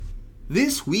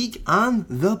This week on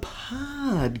the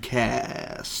podcast,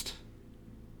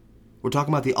 we're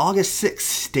talking about the August 6th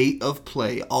State of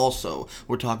Play. Also,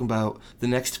 we're talking about the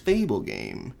next Fable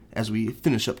game as we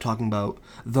finish up talking about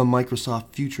the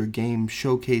Microsoft Future Game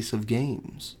Showcase of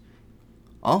Games.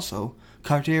 Also,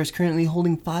 Cartier is currently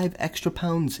holding 5 extra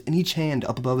pounds in each hand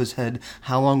up above his head.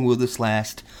 How long will this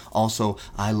last? Also,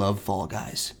 I love Fall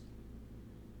Guys.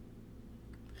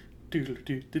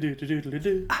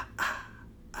 Doodle-doo-doo-doo-doo-doo-doo.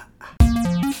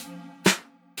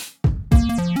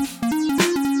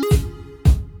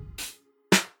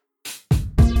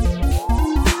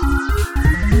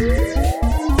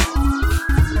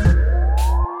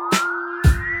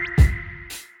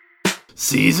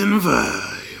 Season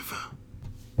 5.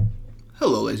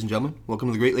 Hello, ladies and gentlemen. Welcome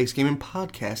to the Great Lakes Gaming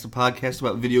Podcast, a podcast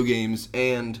about video games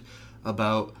and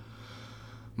about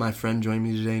my friend joining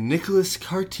me today, Nicholas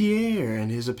Cartier,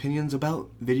 and his opinions about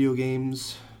video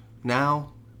games.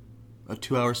 Now, a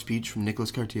 2-hour speech from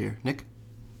Nicholas Cartier. Nick?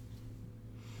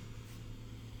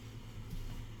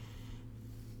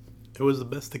 It was the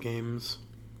best of games,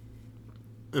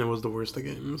 and it was the worst of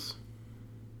games.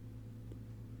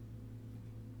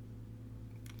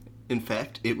 In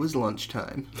fact, it was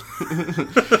lunchtime.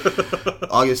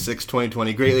 August 6,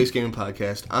 2020, Great Lakes Gaming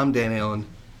Podcast. I'm Dan Allen,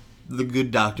 the good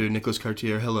doctor, Nicholas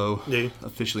Cartier. Hello. Yeah.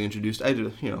 Officially introduced.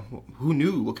 Who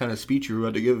knew what kind of speech you were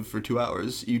about to give for 2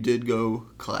 hours? You did go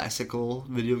classical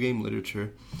video game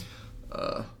literature.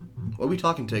 What are we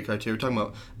talking today, Cartier? We're talking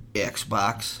about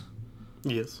Xbox.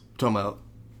 Yes. We're talking about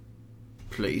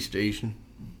PlayStation.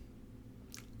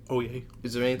 Oh, yeah.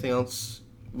 Is there anything else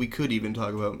we could even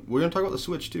talk about? We're going to talk about the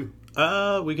Switch, too.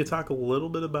 We could talk a little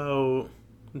bit about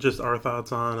just our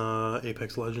thoughts on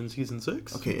Apex Legends Season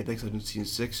 6. Okay, Apex Legends Season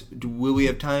 6. Will we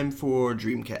have time for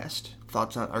Dreamcast?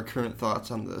 Our current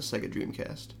thoughts on the Sega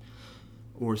Dreamcast?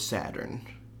 Or Saturn?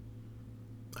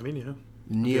 I mean, yeah.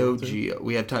 Neo Geo.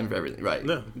 We have time for everything, right?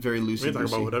 Yeah. Very loosey. We can talk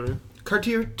about whatever.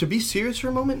 Cartier, to be serious for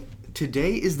a moment,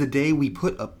 today is the day we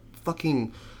put a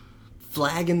fucking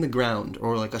flag in the ground,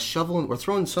 or like a shovel, and we're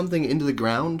throwing something into the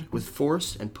ground with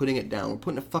force and putting it down. We're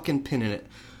putting a fucking pin in it.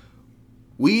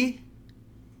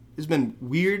 There's been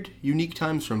weird, unique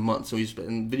times for months.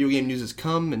 And video game news has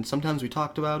come, and sometimes we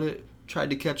talked about it, tried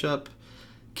to catch up,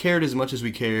 cared as much as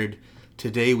we cared.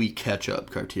 Today we catch up,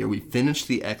 Cartier. We finished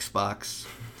the Xbox.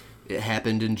 It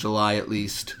happened in July at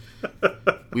least.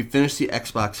 We finished the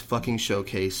Xbox fucking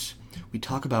showcase. We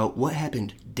talk about what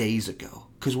happened days ago,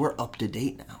 because we're up to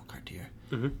date now.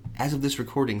 Mm-hmm. As of this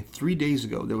recording, 3 days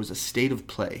ago, there was a state of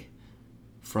play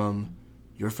from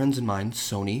your friends and mine,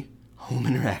 Sony Home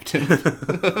Interactive.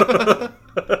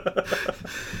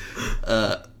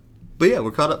 But yeah,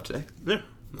 we're caught up today. Yeah,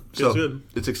 so good.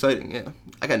 It's exciting, yeah.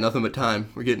 I got nothing but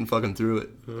time. We're getting fucking through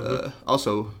it. Mm-hmm.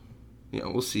 Also,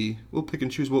 we'll see. We'll pick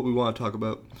and choose what we want to talk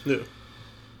about. Yeah.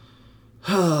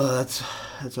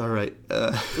 That's all right.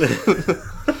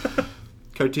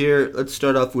 Cartier, let's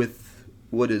start off with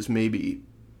what is maybe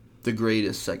the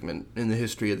greatest segment in the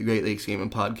history of the Great Lakes Gaming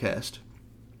Podcast.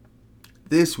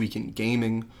 This Week in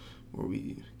Gaming, where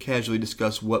we casually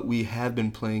discuss what we have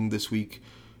been playing this week.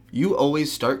 You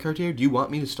always start, Cartier. Do you want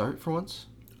me to start for once?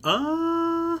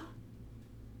 Or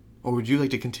would you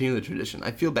like to continue the tradition?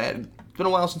 I feel bad. It's been a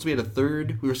while since we had a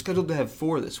third. We were scheduled to have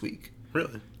 4 this week.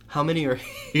 Really? How many are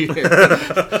here?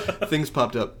 Things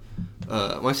popped up.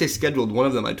 When I say scheduled, one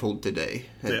of them I told today.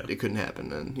 It couldn't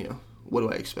happen, and, what do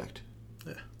I expect?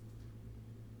 Yeah.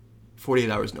 48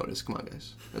 hours notice. Come on,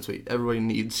 guys. That's what everybody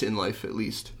needs in life, at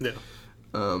least. Yeah.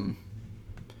 But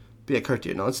yeah,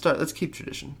 Cartier. Now let's keep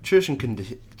tradition. Tradition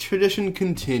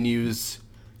continues.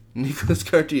 Nicholas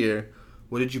Cartier,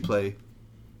 what did you play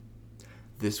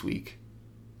this week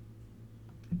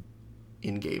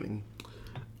in gaming?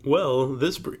 Well,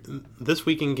 this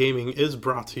week in gaming is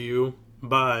brought to you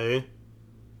by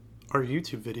our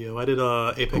YouTube video. I did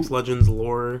a Apex Legends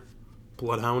lore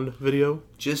Bloodhound video,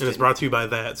 and it's brought to you by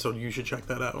that, so you should check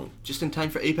that out. Just in time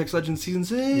for Apex Legends Season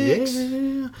 6!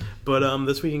 Yeah! But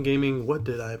this week in gaming, what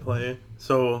did I play?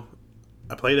 So,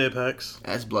 I played Apex.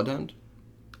 As Bloodhound?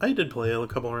 I did play a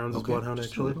couple rounds as Bloodhound,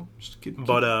 actually.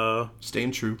 But,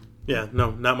 staying true. Yeah,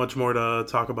 no, not much more to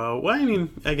talk about. Well, I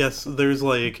mean, I guess there's,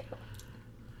 like...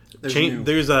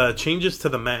 There's changes to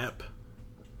the map,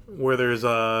 where they're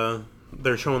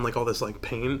showing, like, all this, like,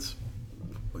 paint,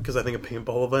 because I think a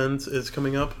paintball event is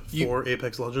coming up for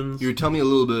Apex Legends. You were telling me a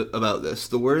little bit about this.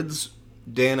 The words,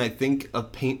 Dan, I think a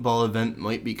paintball event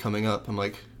might be coming up. I'm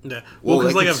like, yeah. Well,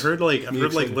 because I've heard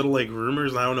little like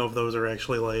rumors. I don't know if those are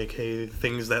actually like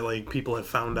things that like people have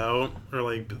found out or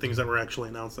like things that were actually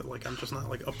announced that like I'm just not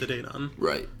like up to date on.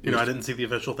 Right. You know, I didn't see the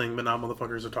official thing, but now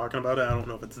motherfuckers are talking about it. I don't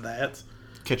know if it's that.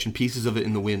 catching pieces of it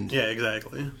in the wind. Yeah,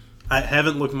 exactly. I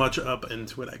haven't looked much up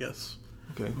into it, I guess.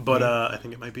 Okay. But I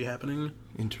think it might be happening.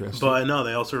 Interesting. But no,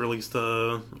 they also released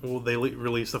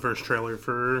released the first trailer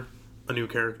for a new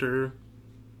character,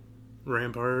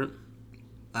 Rampart.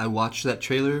 I watched that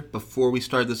trailer before we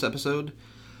started this episode.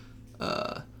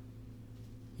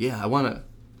 Yeah,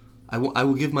 I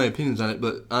will give my opinions on it,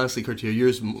 but honestly, Cartier,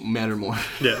 yours matter more.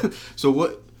 Yeah.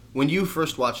 So when you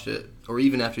first watched it, or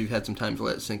even after you've had some time to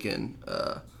let it sink in,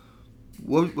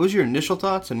 what was your initial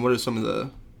thoughts, and what are some of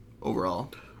the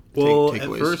overall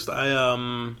takeaways? At first,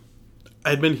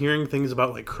 I'd been hearing things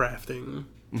about like crafting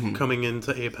coming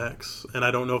into Apex, and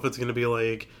I don't know if it's going to be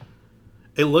like.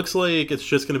 It looks like it's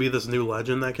just going to be this new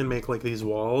legend that can make like these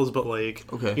walls, but like,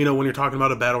 you know, when you're talking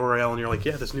about a battle royale and you're like,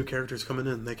 yeah, this new character's coming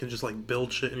in, they can just like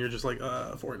build shit, and you're just like,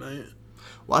 Fortnite.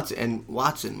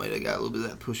 Watson might have got a little bit of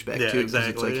that pushback too, because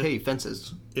it's like, hey,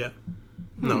 fences. Yeah.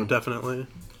 No, definitely.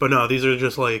 But no, these are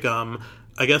just like, I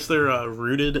guess they're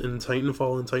rooted in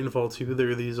Titanfall and Titanfall 2.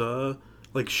 They're these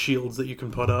like shields that you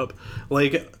can put up.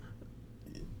 Like,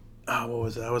 what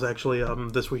was it? I was actually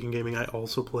this week in gaming. I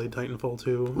also played Titanfall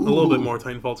 2, a little bit more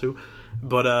Titanfall 2.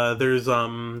 But there's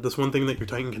this one thing that your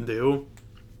Titan can do,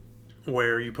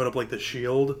 where you put up like the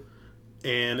shield,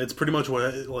 and it's pretty much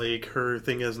what like her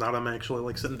thing is. Not I'm actually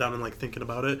like sitting down and like thinking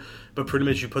about it, but pretty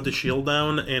much you put the shield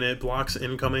down and it blocks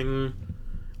incoming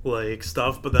like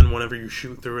stuff, but then whenever you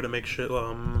shoot through it, it makes shit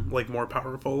like more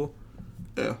powerful.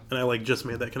 Yeah. And I like just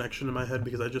made that connection in my head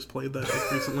because I just played that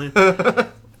like, recently. I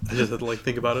just had to like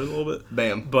think about it a little bit.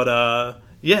 Bam. But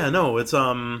yeah, no, it's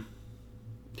yeah,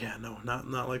 no,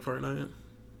 not like Fortnite.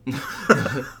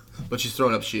 But she's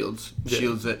throwing up shields. Yeah.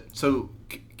 Shields that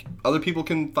other people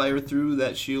can fire through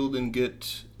that shield and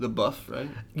get the buff, right?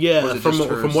 Yeah, from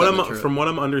what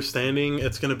I'm understanding,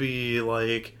 it's gonna be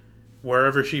like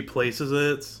wherever she places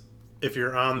it. If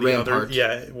you're on the Rampart.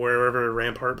 wherever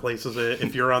Rampart places it.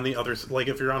 If you're on the other, like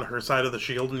if you're on her side of the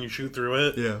shield and you shoot through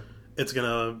it, it's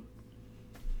gonna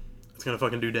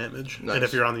fucking do damage. Nice. And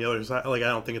if you're on the other side, like I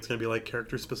don't think it's gonna be like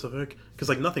character specific because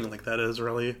like nothing like that is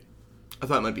really. I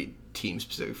thought it might be team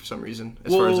specific for some reason,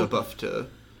 as far as a buff to.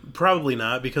 Probably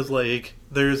not, because like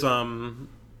there's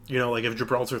you know, like if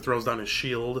Gibraltar throws down his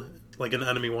shield, like an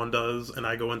enemy one does, and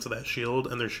I go into that shield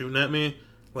and they're shooting at me,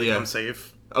 like I'm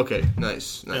safe. Okay,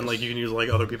 nice. And like you can use like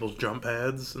other people's jump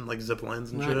pads and like zip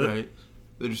lines and shit. Right.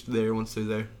 They're just there once they're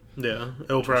there. Yeah,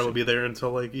 it'll probably be there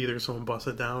until like either someone busts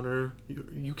it down or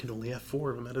you can only have 4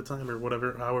 of them at a time or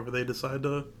whatever. However they decide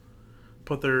to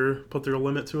put their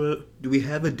limit to it. Do we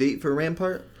have a date for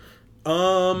Rampart?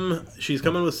 She's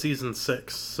coming with season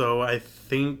 6, so I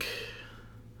think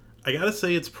I gotta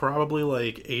say it's probably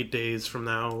like 8 days from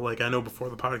now. Like I know before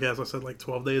the podcast I said like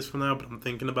 12 days from now, but I'm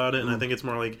thinking about it and I think it's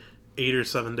more like 8 or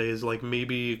 7 days, like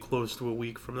maybe close to a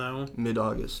week from now.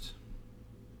 Mid-August.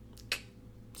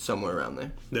 Somewhere around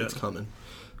there. Yeah. It's coming.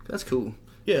 That's cool.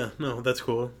 Yeah, no, that's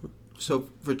cool. So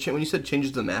for when you said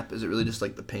changes to the map, is it really just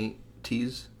like the paint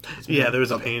tease? Yeah,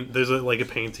 there's a paint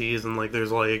tease, and like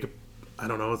there's like I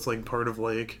don't know, it's like part of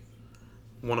like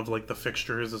one of like the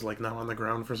fixtures is like now on the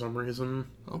ground for some reason.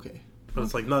 Okay. But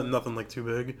it's like nothing like too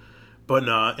big.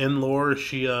 But in lore,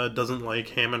 she doesn't like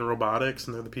Hammond Robotics,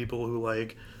 and they're the people who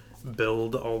like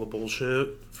build all the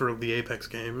bullshit for the Apex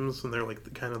games, and they're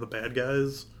like kind of the bad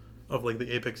guys of like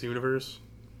the Apex universe.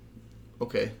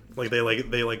 Okay. Like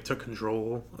they took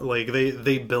control. Like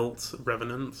they built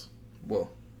Revenant. Whoa.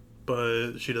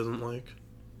 But she doesn't like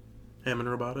Hammond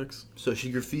Robotics. So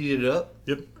she graffitied it up?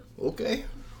 Yep. Okay.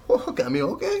 Well, got me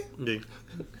okay. Yeah.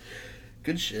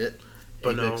 Good shit.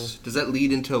 But Apex. Does that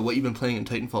lead into what you've been playing in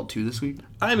Titanfall 2 this week?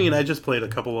 I mean, I just played a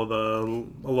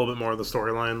little bit more of the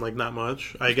storyline, like not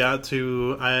much. What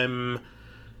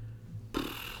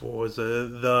was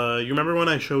it? You remember when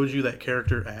I showed you that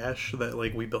character Ash that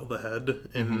like we built the head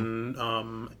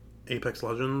in Apex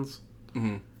Legends?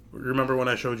 Mm-hmm. Remember when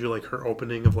I showed you like her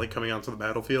opening of like coming onto the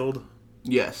battlefield?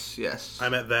 Yes.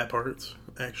 I'm at that part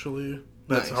actually.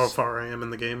 That's how far I am in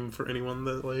the game for anyone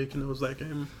that like knows that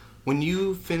game. When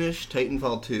you finish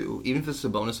Titanfall 2, even if it's a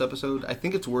bonus episode, I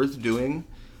think it's worth doing.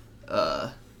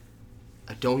 I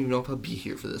don't even know if I'll be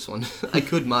here for this one. I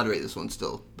could moderate this one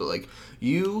still, but like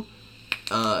you,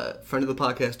 friend of the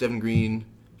podcast Devin Green,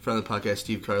 friend of the podcast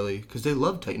Steve Carley, because they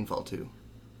love Titanfall 2,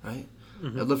 right?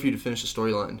 Mm-hmm. I'd love for you to finish the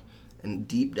storyline and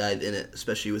deep dive in it,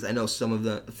 especially with I know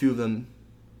a few of them,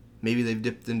 maybe they've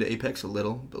dipped into Apex a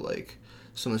little, but like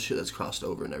some of the shit that's crossed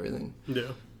over and everything.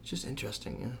 Yeah, it's just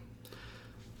interesting, yeah.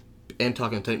 And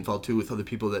talking Titanfall 2 with other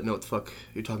people that know what the fuck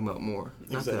you're talking about more.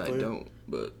 Not that I don't,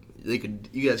 but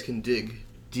you guys can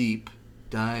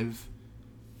dive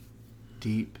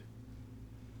deep,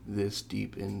 this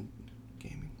deep in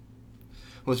gaming.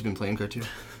 What have you been playing, Cartoon?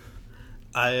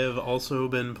 I have also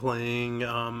been playing.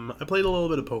 I played a little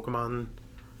bit of Pokemon.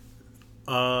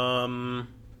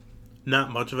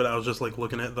 Not much of it. I was just like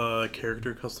looking at the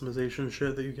character customization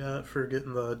shit that you got for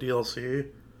getting the DLC.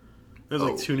 There's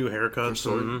like 2 new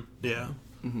haircuts and yeah.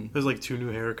 Mm-hmm. There's like 2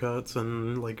 new haircuts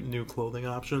and like new clothing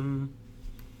option.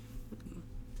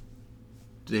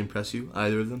 Did they impress you,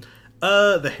 either of them?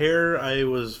 The hair I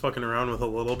was fucking around with a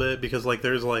little bit because like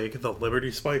there's like the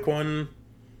Liberty Spike one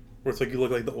where it's like you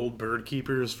look like the old bird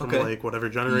keepers from like whatever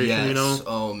generation, you know?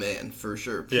 Oh man, for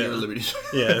sure. Pure Liberty Spike.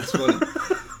 Yeah. It's funny.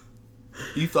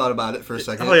 You thought about it for a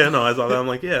second. Oh yeah, no, I thought that. I'm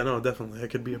like, yeah, no, definitely. I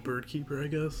could be a bird keeper, I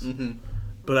guess. Mm-hmm.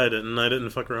 But I didn't. I didn't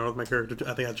fuck around with my character.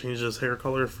 I think I changed his hair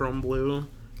color from blue.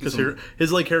 Because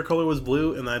his like hair color was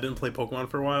blue, and then I didn't play Pokemon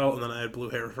for a while, and then I had blue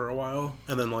hair for a while.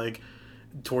 And then like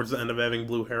towards the end of having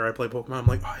blue hair, I play Pokemon. I'm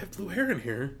like, oh, I have blue hair in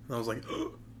here. And I was like,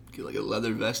 oh. Get like a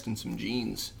leather vest and some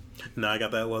jeans. No, I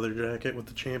got that leather jacket with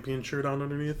the champion shirt on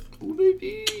underneath. Oh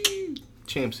baby,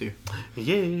 champs here.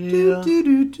 Yeah. Do, do,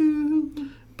 do, do.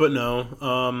 But no,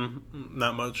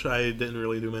 not much. I didn't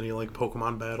really do many like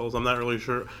Pokemon battles. I'm not really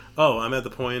sure. Oh, I'm at the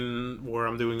point where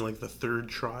I'm doing like the 3rd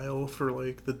trial for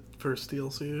like the first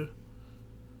DLC.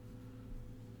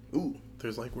 Ooh,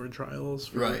 there's like weird trials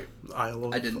for right.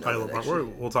 Isle I didn't know that, actually.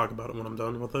 We'll talk about it when I'm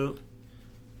done with it.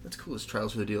 That's cool. It's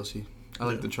trials for the DLC. I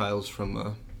like the trials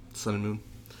from Sun and Moon.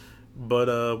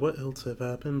 But what else have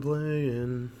I been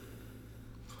playing?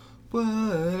 What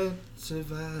else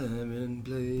have I been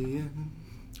playing?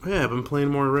 Yeah, I've been playing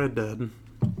more Red Dead.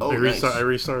 Oh, I nice.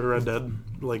 restarted Red Dead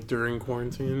like during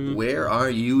quarantine. Where are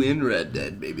you in Red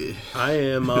Dead, baby? I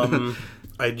am.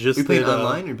 I just. You playing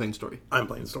online or you playing story? I'm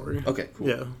playing story. Okay, cool.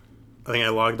 Yeah, I think I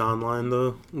logged online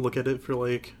to look at it for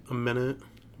like a minute,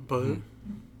 but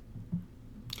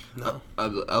no.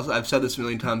 I've said this a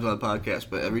million times on the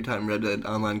podcast, but every time Red Dead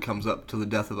Online comes up to the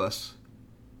death of us,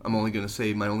 I'm only going to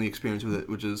say my only experience with it,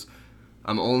 which is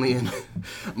I'm only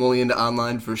into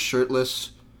online for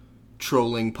shirtless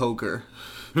trolling poker.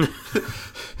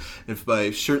 If by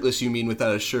shirtless you mean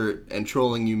without a shirt, and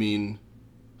trolling you mean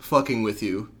fucking with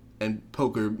you, and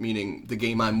poker meaning the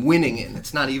game I'm winning in.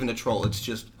 It's not even a troll. It's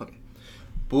just okay.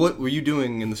 But what were you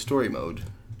doing in the story mode?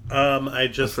 I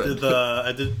just did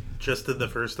the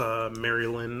first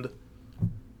Maryland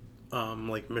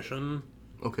like mission.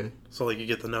 Okay. So like you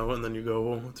get the note and then you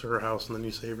go to her house and then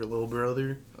you save your little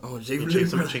brother. Oh,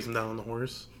 chase him down on the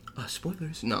horse.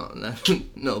 Spoilers? No,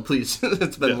 no, please.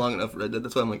 It's been long enough, Red Dead.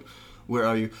 That's why I'm like, where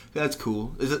are you? That's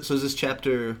cool. Is this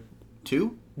chapter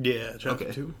 2? Yeah,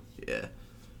 chapter 2. Yeah.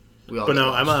 But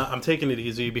no, I'm taking it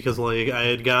easy because like I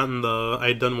had done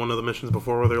one of the missions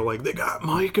before where they're like, they got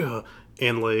Micah,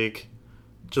 and like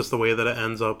just the way that it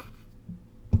ends up.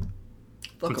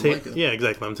 Micah. Yeah,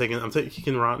 exactly. He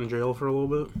can rot in jail for a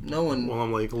little bit. No one while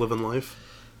I'm like living life.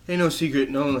 Ain't no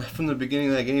secret. No, from the beginning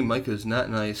of that game, Micah's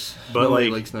not nice. But nobody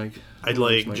like, likes Micah. I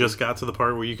like just got to the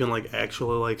part where you can like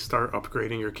actually like start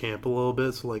upgrading your camp a little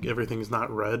bit, so like everything's not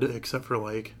red except for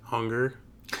like hunger.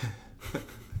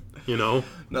 You know?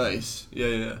 Nice.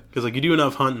 Yeah. Because like you do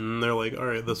enough hunting, they're like, all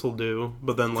right, this will do.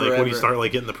 But then like when you start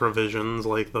like getting the provisions,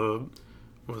 like the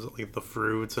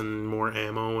fruits and more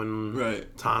ammo and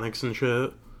tonics and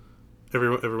shit,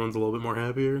 everyone's a little bit more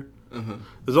happier. Uh-huh.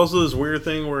 There's also this weird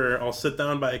thing where I'll sit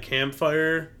down by a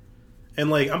campfire and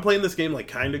like I'm playing this game like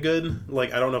kind of good.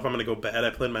 Like I don't know if I'm gonna go bad. I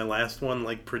played my last one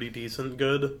like pretty decent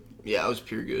good. Yeah, I was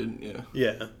pure good.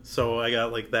 Yeah. So I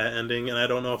got like that ending, and I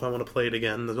don't know if I want to play it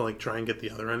again to like try and get the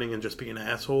other ending and just be an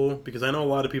asshole, because I know a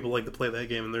lot of people like to play that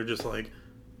game and they're just like,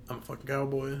 I'm a fucking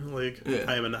cowboy. Like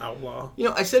I am an outlaw. You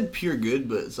know, I said pure good,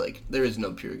 but it's like there is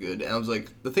no pure good. And I was like,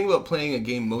 the thing about playing a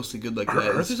game mostly good like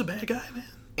that Arthur's a bad guy, man.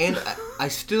 And I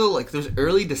still, like, there's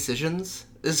early decisions.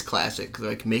 This is classic.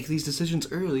 Like, make these decisions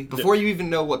early before you even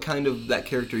know what kind of that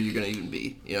character you're going to even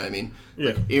be. You know what I mean?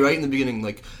 Yeah. Like, you're right in the beginning,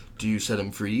 like, do you set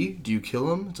him free? Do you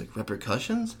kill him? It's like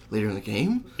repercussions later in the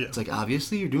game. Yeah. It's like,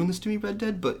 obviously, you're doing this to me, Red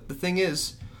Dead. But the thing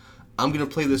is, I'm going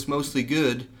to play this mostly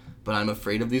good, but I'm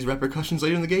afraid of these repercussions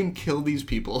later in the game. Kill these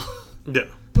people. Yeah.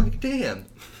 Like, damn.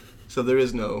 So there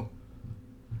is no...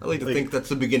 I like to think that's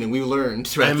the beginning. We learned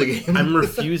throughout the game. I'm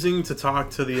refusing to talk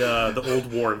to the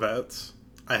old war vets.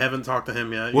 I haven't talked to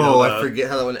him yet. Whoa, I forget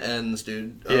how that one ends,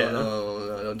 dude. Yeah. Oh,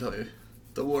 no, don't tell me.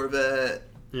 The war vet.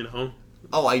 You know?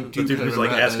 Oh, I do. The dude who's like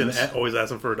always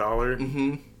asking for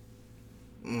 $1.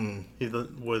 Mm-hmm.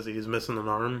 He's missing an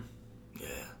arm.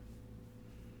 Yeah.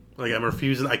 Like, I'm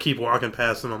refusing. I keep walking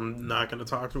past him. I'm not going to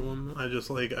talk to him. I just,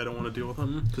 like, I don't want to deal with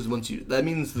him. Because that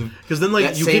means then,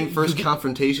 like, that first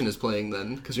confrontation is playing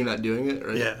then, because you're not doing it,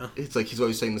 right? Yeah. It's like he's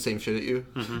always saying the same shit at you.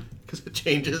 Because it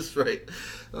changes, right?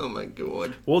 Oh my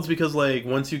god. Well, it's because, like,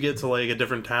 once you get to, like, a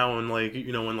different town, like,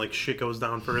 you know, when, like, shit goes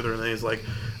down further, and then he's like,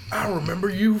 I remember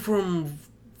you from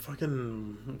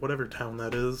fucking whatever town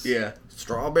that is. Yeah.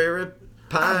 Strawberry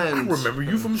Pines. I remember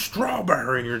you from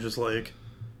Strawberry, and you're just like,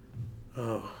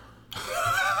 oh.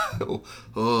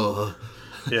 Oh.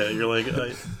 Yeah, you're like,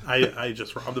 I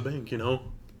just robbed a bank, you know?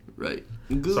 Right.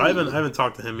 Good. So I haven't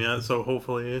talked to him yet, so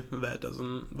hopefully that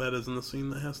isn't the scene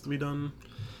that has to be done.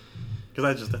 Because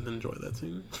I just didn't enjoy that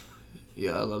scene.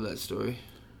 Yeah, I love that story.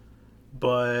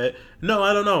 But no,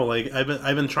 I don't know. Like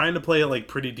I've been trying to play it like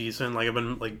pretty decent. Like I've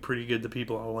been like pretty good to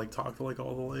people. I'll like talk to like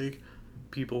all the like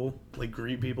people, like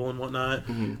greet people and whatnot.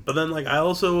 But then like I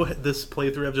also this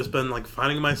playthrough I've just been like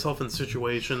finding myself in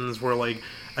situations where like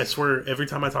I swear every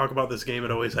time I talk about this game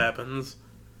it always happens.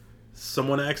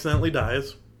 Someone accidentally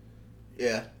dies.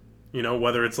 Yeah. You know,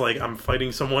 whether it's like I'm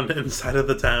fighting someone inside of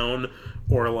the town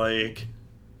or like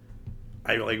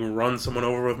I like run someone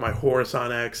over with my horse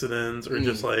on accident or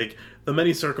just like the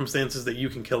many circumstances that you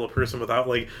can kill a person without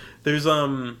like there's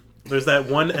that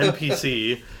one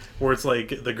NPC where it's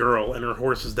like the girl and her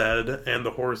horse is dead and the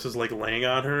horse is like laying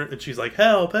on her and she's like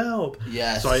help.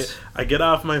 Yes. So I get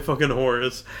off my fucking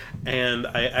horse and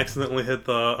I accidentally hit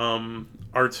the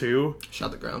R2.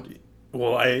 Shot the ground.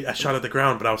 Well, I shot at the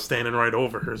ground, but I was standing right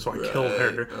over her, so I killed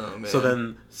her. Oh, man. So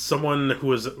then someone who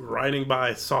was riding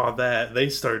by saw that. They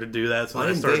started to do that, so why I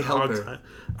didn't started they help her?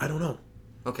 I don't know.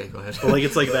 Okay, go ahead. But like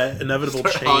it's like that inevitable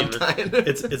chain. Hog-tying.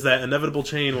 It's that inevitable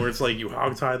chain where it's like you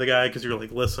hog tie the guy because you're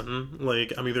like, listen,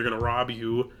 like I'm either gonna rob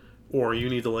you or you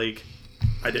need to like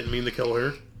I didn't mean to kill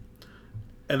her.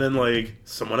 And then, like,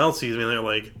 someone else sees me and they're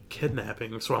like,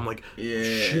 kidnapping. So I'm like,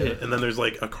 shit. And then there's,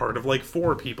 like, a cart of, like,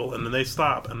 4 people. And then they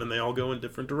stop. And then they all go in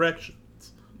different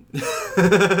directions.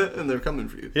 And they're coming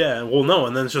for you. Yeah, well, no.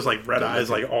 And then it's just, like, red eyes,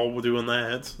 like, all doing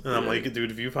that. And I'm like,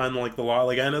 dude, if you find, like, the law.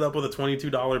 Like, I ended up with a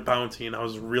 $22 bounty. And I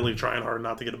was really trying hard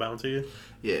not to get a bounty.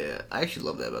 Yeah, I actually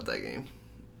love that about that game.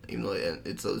 Even though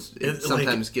it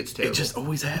sometimes like, gets terrible. It just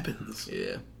always happens.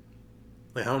 Yeah.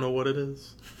 Like, I don't know what it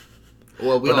is.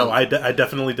 Well, I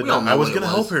definitely did not. I was going to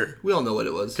help her. We all know what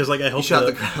it was. Because, like, I helped you shot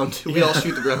the ground. We all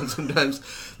shoot the ground sometimes.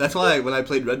 That's why when I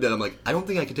played Red Dead, I'm like, I don't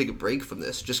think I could take a break from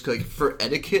this. Just, like, for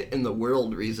etiquette and the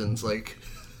world reasons. Like,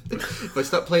 if I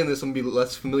stop playing this, I'm going to be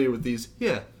less familiar with these,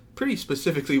 pretty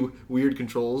specifically weird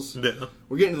controls. Yeah.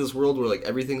 We're getting to this world where, like,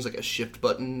 everything's, like, a shift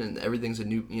button and everything's a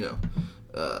new,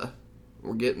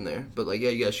 we're getting there. But, like,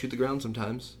 you gotta shoot the ground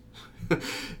sometimes.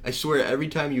 I swear, every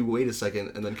time you wait a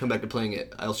second and then come back to playing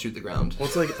it, I'll shoot the ground. Well,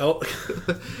 it's like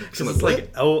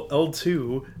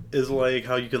L2 is like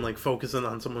how you can like focus in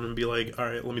on someone and be like, all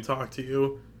right, let me talk to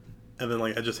you, and then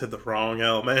like I just hit the wrong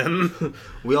L, man.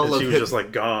 We all love she was just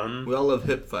like gone. We all love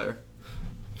hip fire.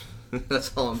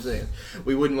 That's all I'm saying.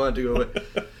 We wouldn't want it to go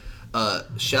away.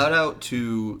 Shout out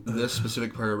to this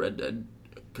specific part of Red Dead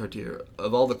Cartier.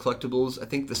 Of all the collectibles, I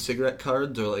think the cigarette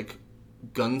cards are like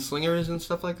gunslingers and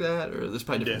stuff like that, or there's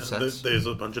probably different sets. There's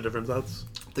a bunch of different sets.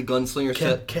 The gunslinger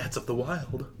set, Cats of the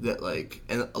Wild. That like,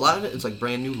 and a lot of it is like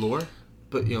brand new lore,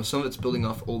 but you know some of it's building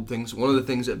off old things. One of the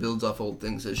things that builds off old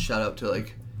things is shout out to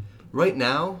like, right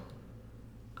now,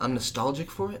 I'm nostalgic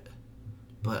for it,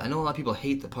 but I know a lot of people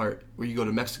hate the part where you go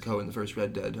to Mexico in the first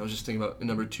Red Dead. I was just thinking about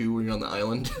number 2 where you're on the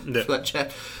island for that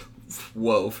chat.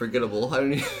 Whoa, forgettable. I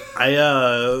don't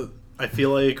even. I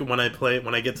feel like when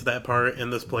I get to that part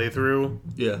in this playthrough,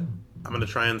 I'm gonna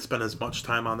try and spend as much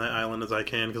time on that island as I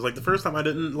can, because like the first time I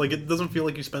didn't, like it doesn't feel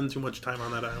like you spend too much time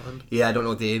on that island. Yeah, I don't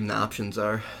know what the even options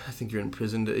are. I think you're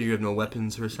imprisoned. You have no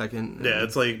weapons for a second. Yeah,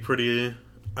 it's like pretty.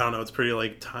 I don't know. It's pretty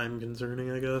like time concerning,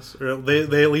 I guess. Or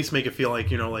they at least make it feel like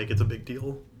like it's a big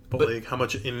deal, but like how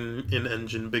much in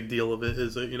engine big deal of it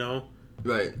is it?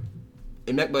 Right.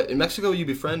 But in Mexico, you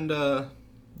befriend the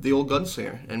old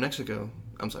gunslinger in Mexico.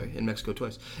 I'm sorry, in Mexico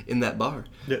twice, in that bar.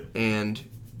 Yeah. And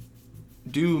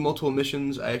do multiple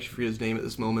missions. I actually forget his name at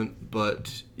this moment,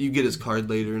 but you get his card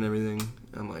later and everything.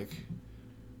 I'm like,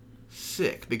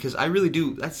 sick, because I really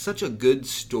do. That's such a good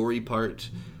story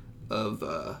part of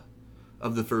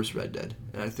the first Red Dead,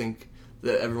 and I think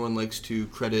that everyone likes to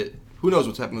credit. Who knows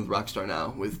what's happened with Rockstar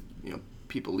now, with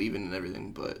people leaving and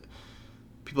everything, but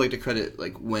people like to credit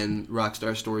like when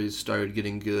Rockstar stories started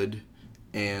getting good,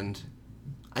 and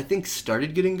I think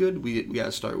started getting good, we got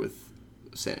to start with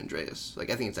San Andreas. Like,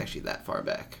 I think it's actually that far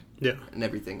back. Yeah. And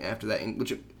everything after that,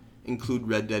 which include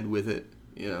Red Dead with it,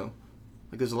 Like,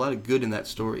 there's a lot of good in that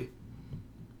story.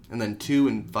 And then 2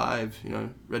 and 5,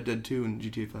 Red Dead 2 and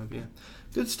GTA 5, yeah.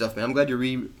 Good stuff, man. I'm glad you're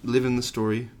reliving the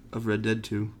story of Red Dead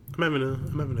 2. I'm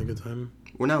having a good time.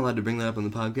 We're not allowed to bring that up on the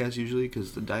podcast usually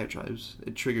because the diatribes,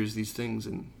 it triggers these things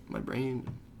in my brain.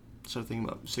 Start thinking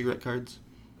about cigarette cards.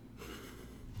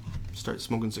 Start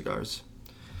smoking cigars.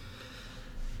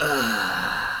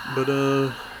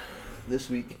 But this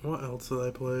week, what else did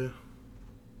I play?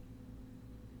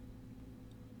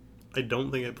 I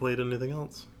don't think I played anything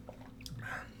else.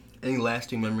 Any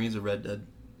lasting memories of Red Dead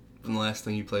from the last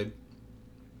thing you played?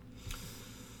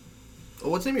 Oh,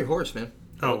 what's the name of your horse, man?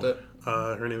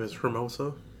 Her name is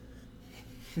Hermosa.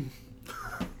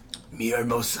 Mi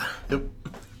Hermosa. Yep.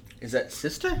 Is that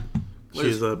sister?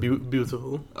 She's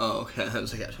beautiful. Oh, okay. I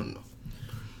was like, I don't know.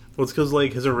 Well, it's because,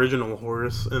 his original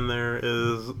horse in there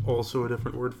is also a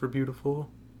different word for beautiful.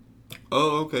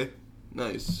 Oh, okay.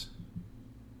 Nice.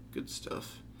 Good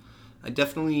stuff. I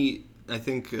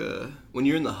think when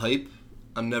you're in the hype,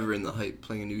 I'm never in the hype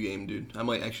playing a new game, dude. I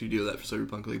might actually do that for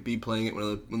Cyberpunk. Be playing it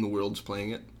when the world's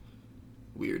playing it.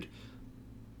 Weird.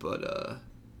 But,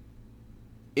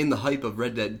 in the hype of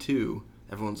Red Dead 2,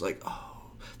 everyone's like,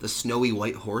 oh, the snowy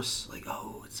white horse.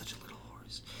 Oh, it's such a little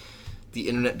horse. The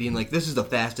internet being like, this is the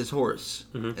fastest horse.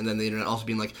 Mm-hmm. And then the internet also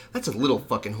being like, that's a little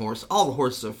fucking horse. All the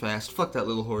horses are fast. Fuck that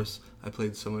little horse. I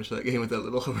played so much of that game with that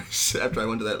little horse after I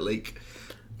went to that lake.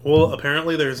 Well,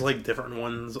 apparently there's, different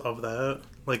ones of that.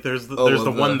 There's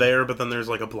the one there, but then there's,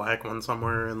 a black one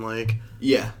somewhere and,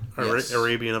 Yeah.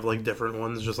 Arabian of, different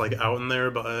ones just, out in there,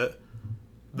 but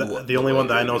the only one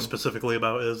that I know specifically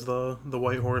about is the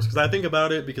white horse. Because I think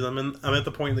about it because I'm at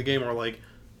the point in the game where,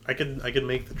 I could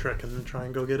make the trek and try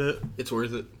and go get it. It's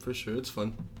worth it, for sure. It's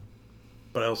fun.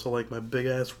 But I also like my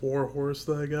big-ass war horse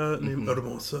that I got named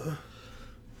Hermosa.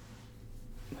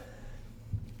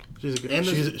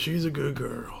 She's a good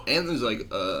girl. And there's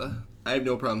I have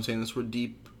no problem saying this. We're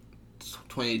deep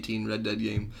 2018 Red Dead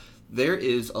game. There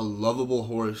is a lovable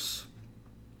horse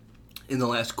in the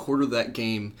last quarter of that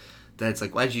game that's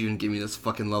why'd you even give me this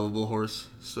fucking lovable horse?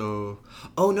 So,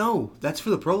 oh no, that's for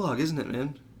the prologue, isn't it,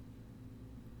 man?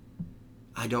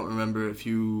 I don't remember if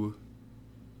you.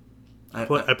 I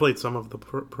played some of the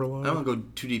prologue. I don't want to go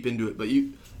too deep into it, but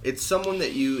it's someone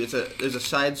that there's a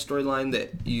side storyline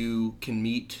that you can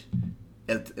meet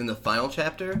in the final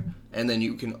chapter, and then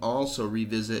you can also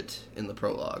revisit in the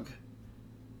prologue.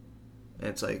 And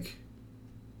it's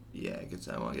yeah, I guess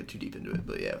I don't want to get too deep into it,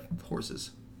 but yeah,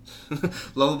 horses.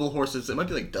 Lovable horses. It might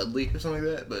be Dudley or something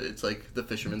like that, but it's the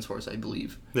fisherman's horse, I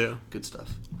believe. Yeah. Good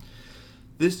stuff.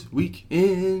 This week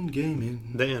in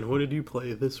gaming. Dan, what did you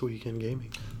play this week in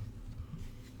gaming?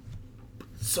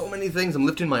 So many things. I'm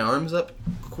lifting my arms up.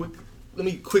 Let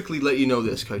me quickly let you know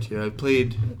this, Cartier. I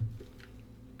played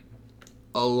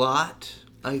a lot,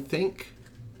 I think,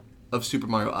 of Super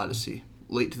Mario Odyssey.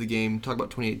 Late to the game. Talk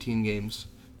about 2018 games.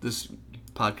 This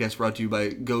podcast brought to you by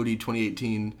GOTY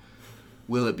 2018.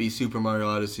 Will it be Super Mario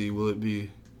Odyssey? Will it be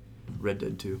Red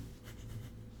Dead 2?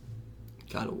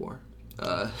 God of War.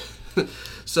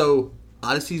 So,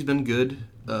 Odyssey's been good.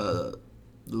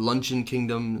 Luncheon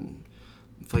Kingdom,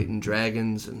 fighting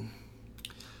dragons, and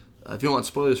if you don't want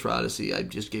spoilers for Odyssey, I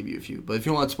just gave you a few. But if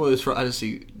you don't want spoilers for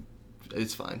Odyssey,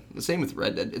 it's fine. The same with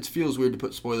Red Dead. It feels weird to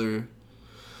put spoiler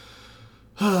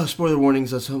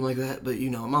warnings on something like that, but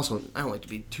I don't like to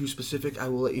be too specific. I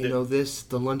will let you know this.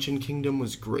 The Luncheon Kingdom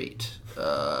was great.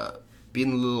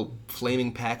 Being the little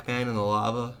flaming Pac-Man in the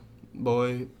lava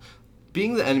boy.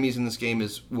 Being the enemies in this game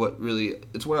is what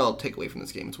I'll take away from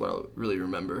this game. It's what I'll really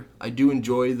remember. I do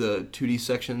enjoy the 2D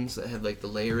sections that have the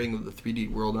layering of the 3D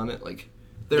world on it.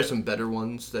 There are some better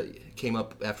ones that came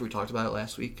up after we talked about it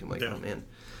last week. I'm oh man.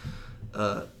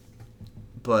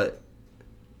 But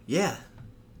yeah,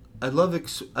 I love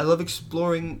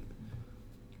exploring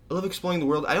the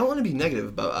world. I don't want to be negative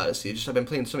about Odyssey. I've been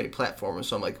playing so many platformers,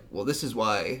 so I'm well, this is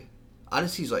why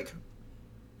Odyssey's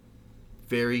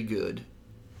very good.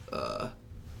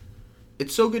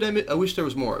 It's so good. I wish there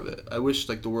was more of it. I wish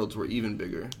the worlds were even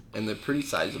bigger, and they're pretty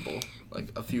sizable.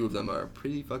 A few of them are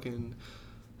pretty fucking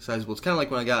sizable. It's kind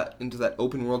of when I got into that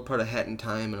open world part of Hat in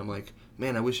Time, and I'm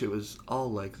man, I wish it was all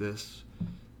like this,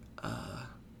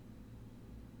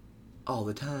 all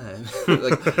the time.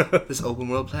 This open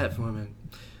world platforming.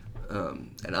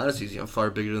 And Odyssey's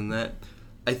far bigger than that.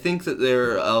 I think that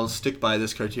I'll stick by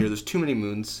this criteria. There's too many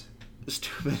moons. There's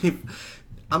too many.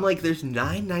 I'm there's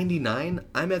 999.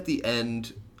 I'm at the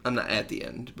end. I'm not at the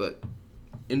end, but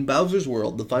in Bowser's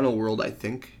world, the final world, I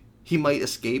think, he might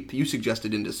escape. You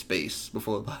suggested into space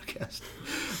before the podcast,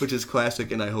 which is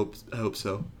classic, and I hope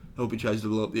so. I hope he tries to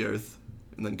blow up the Earth,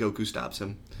 and then Goku stops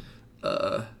him.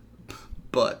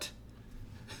 But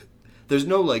there's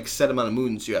no like set amount of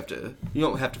moons you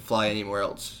don't have to fly anywhere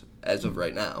else as of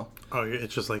right now. Oh,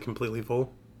 it's just like completely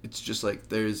full? It's just like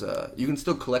there's you can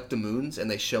still collect the moons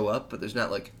and they show up, but there's not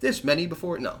like this many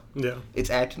before. No. Yeah. It's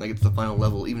acting like it's the final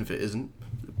level, even if it isn't.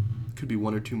 Could be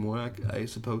one or two more, I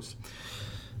suppose.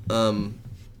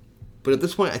 But at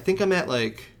this point, I think I'm at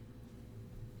like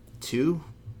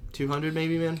 200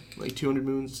 maybe, man. Like 200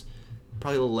 moons,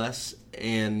 probably a little less.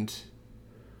 And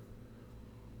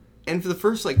for the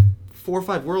first like 4 or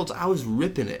 5 worlds, I was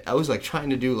ripping it. I was like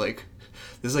trying to do like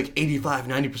there's like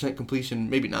 85-90% completion.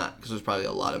 Maybe not, because there's probably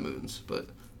a lot of moons. But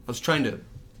I was trying to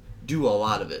do a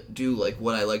lot of it. Do like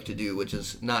what I like to do, which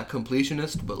is not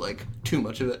completionist, but like too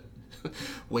much of it.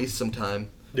 Waste some time.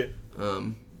 Yeah.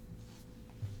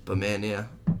 But man, yeah.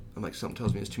 I'm like, something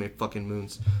tells me there's too many fucking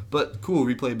moons. But cool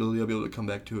replayability. I'll be able to come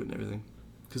back to it and everything.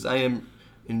 Because I am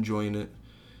enjoying it.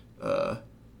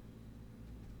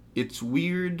 It's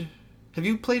weird. Have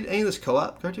you played any of this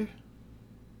co-op, Carter?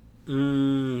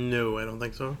 No, I don't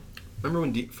think so. Remember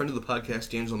when friend of the podcast,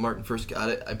 D'Angelo Martin, first got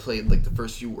it? I played like the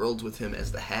first few worlds with him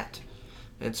as the Hat.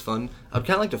 And it's fun. I'd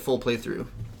kind of like a full playthrough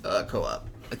co-op.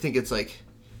 I think it's like...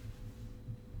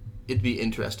 It'd be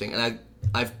interesting. And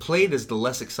I've played as the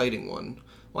less exciting one.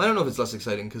 Well, I don't know if it's less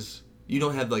exciting, because you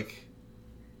don't have, like...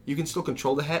 You can still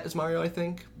control the Hat as Mario, I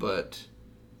think, but...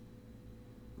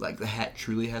 Like, the Hat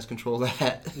truly has control of the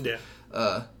Hat. Yeah.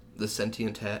 The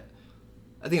sentient Hat.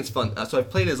 I think it's fun. So I've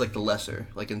played as, like, the lesser.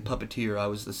 Like, in Puppeteer, I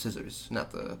was the scissors,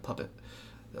 not the puppet.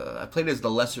 I played as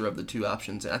the lesser of the two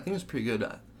options, and I think it was pretty good.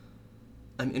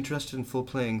 I'm interested in full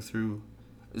playing through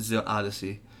the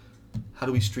Odyssey. How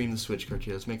do we stream the Switch,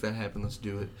 Cartier? Let's make that happen. Let's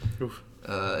do it. Oof.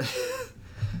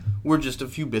 We're just a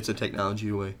few bits of technology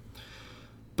away.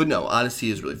 But no,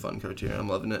 Odyssey is really fun, Cartier. I'm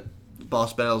loving it.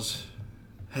 Boss battles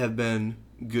have been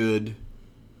good.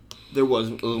 There was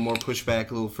a little more pushback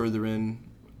a little further in.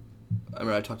 I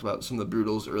remember I talked about some of the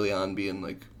brutals early on being,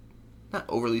 like, not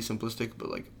overly simplistic, but,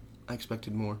 like, I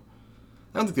expected more.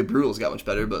 I don't think the brutals got much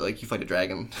better, but, like, you fight a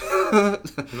dragon.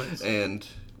 Nice.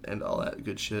 and all that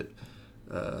good shit.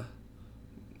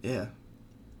 Yeah.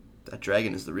 That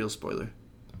dragon is the real spoiler.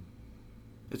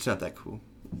 It's not that cool.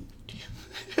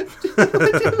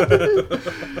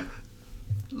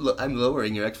 I'm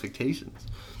lowering your expectations.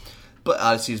 But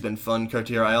Odyssey's been fun,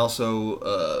 Cartier. I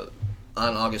also,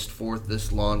 on August 4th,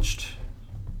 this launched.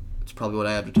 It's probably what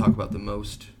I have to talk about the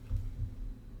most.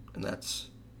 And that's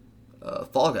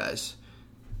Fall Guys.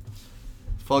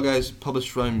 Fall Guys,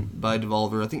 published by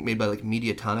Devolver, I think made by like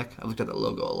Mediatonic. I looked at the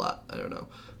logo a lot. I don't know.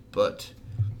 But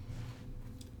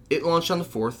it launched on the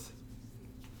 4th.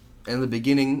 And in the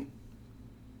beginning,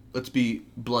 let's be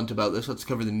blunt about this. Let's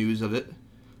cover the news of it.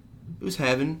 It was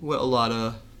having what a lot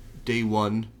of day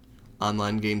one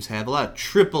online games have. A lot of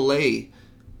AAA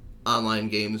online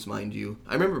games, mind you.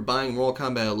 I remember buying Mortal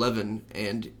Kombat 11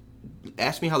 and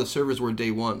asked me how the servers were day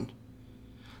one.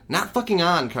 Not fucking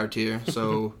on, Cartier,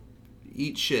 so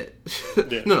eat shit.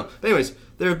 Yeah. No. But anyways,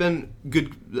 there have been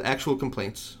good actual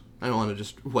complaints. I don't want to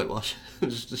just whitewash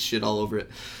just shit all over it.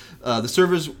 The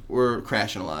servers were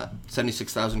crashing a lot.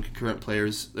 76,000 concurrent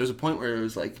players. There's a point where it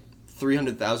was like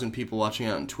 300,000 people watching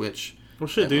it on Twitch. Well,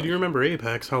 shit, dude, you remember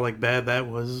Apex, how, like, bad that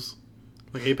was?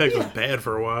 Like, Apex was bad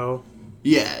for a while.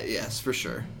 Yeah, yes, for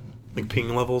sure. Like,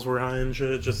 ping levels were high and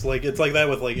shit. Just, like, it's like that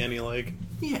with, like, any, like...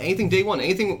 Yeah, anything day one.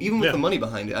 Anything, even with the money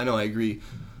behind it. I know, I agree.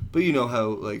 But you know how,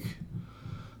 like...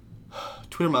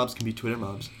 Twitter mobs can be Twitter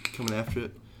mobs coming after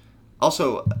it.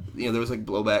 Also, you know, there was, like,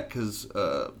 blowback because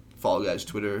Fall Guys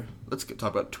Twitter... Let's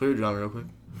talk about Twitter drama real quick.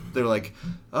 They were like,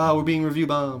 we're being review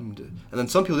bombed. And then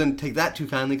some people didn't take that too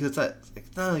kindly because it's like,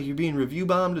 no, you're being review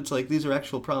bombed. It's like, these are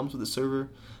actual problems with the server.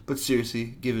 But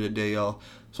seriously, give it a day, y'all.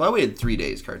 So I waited 3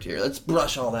 days, Cartier. Let's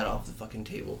brush all that off the fucking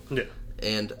table. Yeah.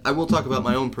 And I will talk about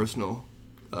my own personal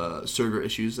server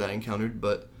issues that I encountered,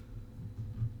 but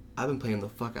I've been playing the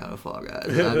fuck out of Fall Guys.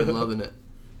 And I've been loving it.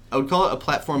 I would call it a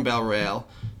platform battle royale.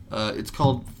 It's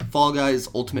called Fall Guys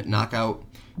Ultimate Knockout.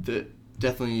 That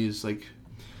definitely is, like...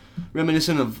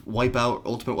 reminiscent of Wipeout,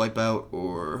 Ultimate Wipeout,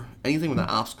 or anything with an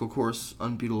obstacle course,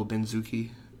 Unbeatable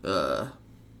Benzuki.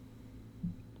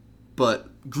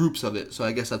 But groups of it, so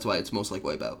I guess that's why it's most like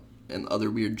Wipeout and other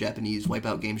weird Japanese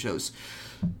Wipeout game shows.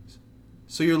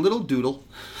 So you're a little doodle.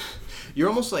 You're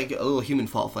almost like a little Human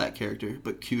Fall Flat character,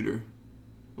 but cuter.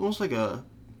 Almost like a...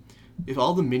 If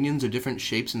all the minions are different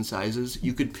shapes and sizes,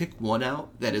 you could pick one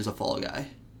out that is a Fall Guy.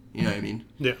 You know what I mean?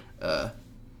 Yeah.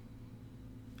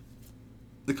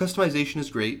 The customization is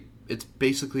great. It's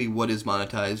basically what is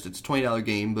monetized. It's a $20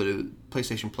 game, but a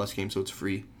PlayStation Plus game, so it's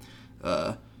free.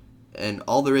 And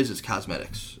all there is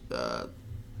cosmetics.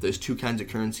 There's 2 kinds of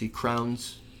currency,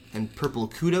 crowns and purple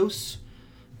kudos.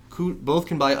 Both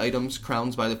can buy items.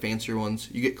 Crowns buy the fancier ones.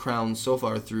 You get crowns so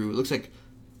far through. It looks like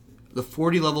the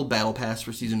 40-level battle pass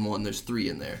for Season 1, there's 3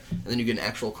 in there. And then you get an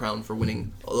actual crown for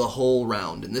winning the whole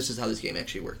round. And this is how this game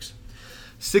actually works.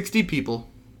 60 people,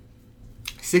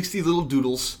 60 little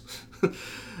doodles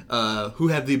who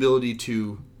have the ability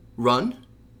to run,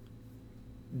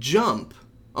 jump.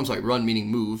 I'm sorry, run meaning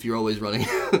move. You're always running.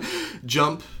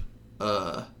 Jump,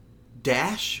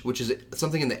 dash, which is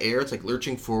something in the air. It's like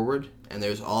lurching forward. And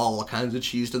there's all kinds of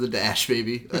cheese to the dash,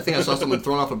 baby. I think I saw someone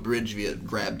thrown off a bridge via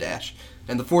grab dash.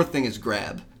 And the fourth thing is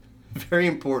grab. Very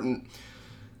important.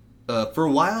 For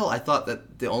a while, I thought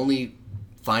that the only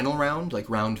final round, like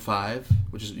round 5,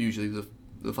 which is usually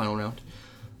the final round,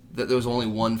 that there was only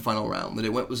one final round. That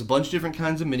it was a bunch of different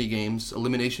kinds of mini-games,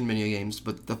 elimination mini-games,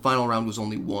 but the final round was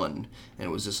only one. And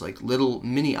it was this like little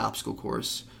mini obstacle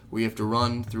course where you have to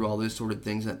run through all these sort of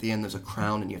things, and at the end there's a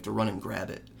crown and you have to run and grab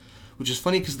it. Which is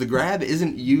funny because the grab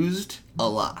isn't used a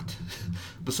lot,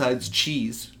 besides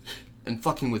cheese and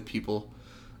fucking with people.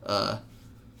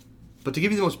 But to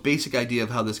give you the most basic idea of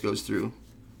how this goes through,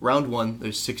 round 1,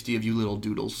 there's 60 of you little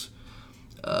doodles.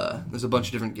 There's a bunch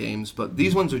of different games, but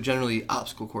these ones are generally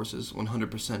obstacle courses,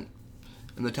 100%.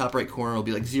 In the top right corner will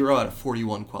be like 0 out of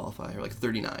 41 qualify, or like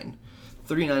 39.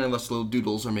 39 of us little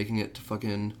doodles are making it to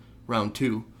fucking round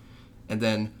 2. And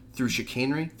then through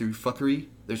chicanery, through fuckery,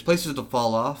 there's places to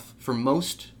fall off. For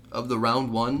most of the round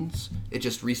 1s, it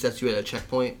just resets you at a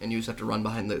checkpoint, and you just have to run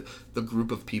behind the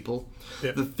group of people.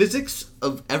 Yeah. The physics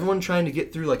of everyone trying to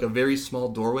get through like a very small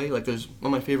doorway, like there's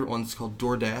one of my favorite ones called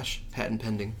DoorDash, patent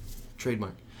pending,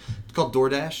 trademark. It's called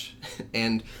DoorDash,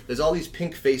 and there's all these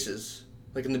pink faces.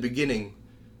 Like in the beginning,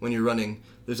 when you're running,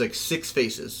 there's like 6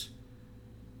 faces.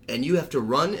 And you have to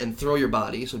run and throw your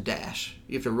body, so dash.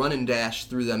 You have to run and dash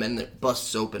through them, and it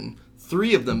busts open.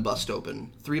 3 of them bust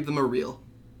open. 3 of them are real.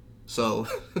 So,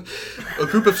 a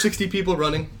group of 60 people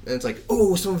running, and it's like,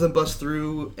 oh, some of them bust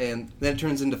through, and then it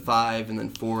turns into 5, and then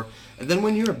 4. And then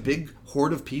when you're a big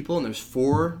horde of people, and there's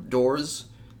 4 doors,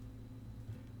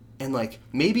 and like,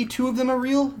 maybe 2 of them are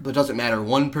real, but it doesn't matter.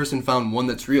 One person found one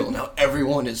that's real. Now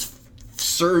everyone is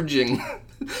surging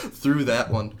through that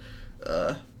one.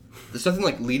 There's nothing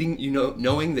like leading,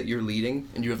 knowing that you're leading,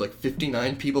 and you have like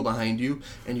 59 people behind you,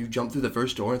 and you jump through the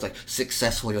first door, and it's like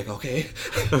successful. You're like, okay,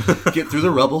 get through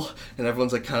the rubble, and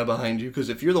everyone's like kind of behind you, because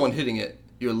if you're the one hitting it,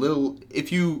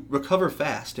 if you recover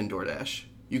fast in DoorDash,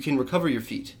 you can recover your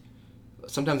feet.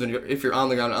 Sometimes if you're on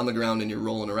the ground and you're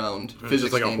rolling around,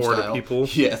 physics like game a horde style, of people.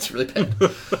 Yeah, it's really bad.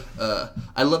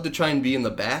 I love to try and be in the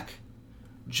back,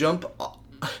 jump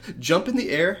in the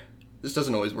air. This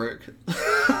doesn't always work.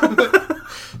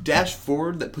 Dash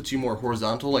forward, that puts you more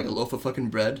horizontal, like a loaf of fucking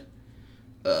bread.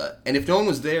 And if no one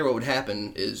was there, what would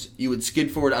happen is you would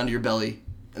skid forward onto your belly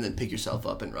and then pick yourself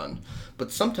up and run.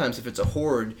 But sometimes if it's a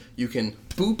horde, you can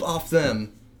boop off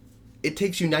them. It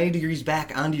takes you 90 degrees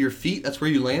back onto your feet. That's where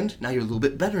you land. Now you're a little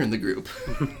bit better in the group.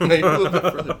 Now you're a little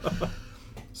bit further.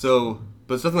 So,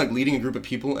 but it's nothing like leading a group of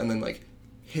people and then like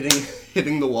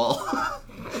hitting the wall.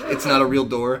 It's not a real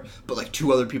door, but like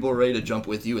 2 other people are ready to jump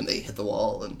with you and they hit the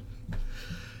wall and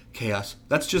chaos.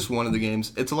 That's just one of the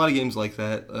games. It's a lot of games like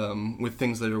that, with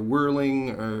things that are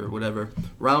whirling or whatever.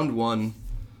 Round 1,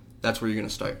 that's where you're going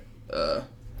to start.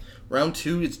 Round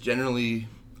 2, it's generally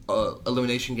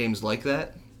elimination games like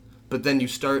that, but then you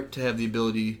start to have the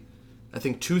ability, I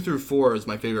think 2 through 4 is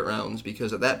my favorite rounds,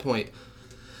 because at that point,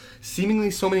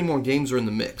 seemingly so many more games are in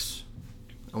the mix.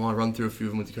 I want to run through a few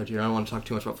of them with you here. I don't want to talk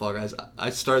too much about Fall Guys. I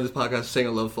started this podcast saying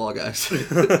I love Fall Guys.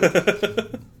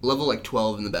 Level like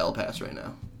 12 in the Battle Pass right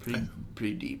now.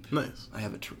 Pretty deep. Nice. I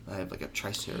have like a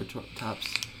Triceratops.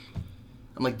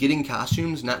 I'm like getting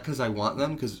costumes, not because I want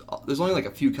them, because there's only like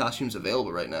a few costumes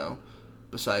available right now.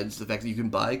 Besides the fact that you can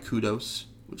buy Kudos,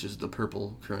 which is the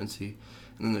purple currency,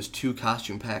 and then there's 2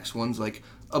 costume packs. One's like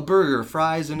a burger,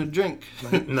 fries, and a drink.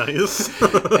 Nice.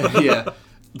 Yeah.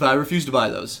 But I refuse to buy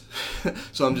those.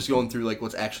 So I'm just going through like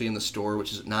what's actually in the store,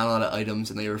 which is not a lot of items,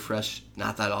 and they refresh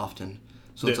not that often.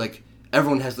 So It's like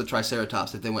everyone has the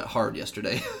Triceratops if they went hard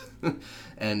yesterday.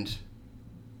 And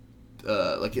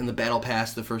like in the Battle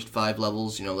Pass, the first 5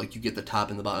 levels, like you get the top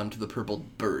and the bottom to the purple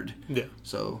bird. Yeah.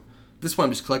 So this one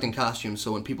I'm just collecting costumes,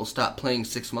 so when people stop playing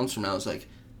 6 months from now, it's like,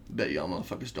 bet y'all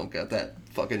motherfuckers don't got that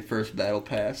fucking first Battle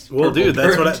Pass. Well, dude,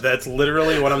 that's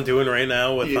literally what I'm doing right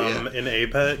now with in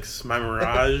Apex, my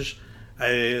Mirage.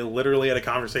 I literally had a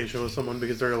conversation with someone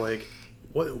because they're like,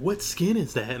 "What skin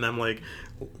is that?" And I'm like,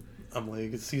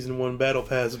 it's Season 1 Battle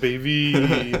Pass, baby.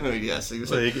 Yes,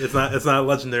 like it's not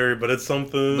legendary, but it's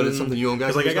something. But it's something you don't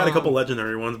got. Because I got a couple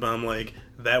legendary ones, but I'm like,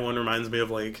 that one reminds me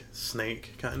of like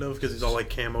Snake, kind of, because he's all like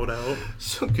camoed out.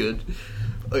 So good.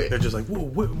 Okay. They're just like, whoa,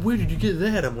 where did you get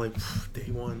that? I'm like,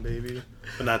 day one, baby.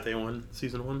 But not day one,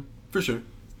 season 1. For sure.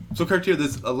 So, Cartier,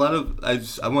 there's a lot of...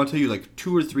 I want to tell you, like,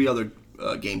 2 or 3 other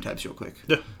game types real quick.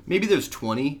 Yeah. Maybe there's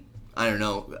 20. I don't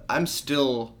know. I'm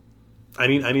still... I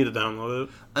need to download it.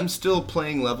 I'm still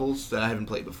playing levels that I haven't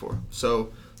played before.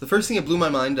 So, the first thing that blew my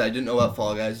mind, I didn't know about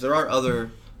Fall Guys. There are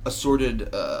other assorted...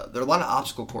 there are a lot of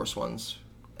obstacle course ones.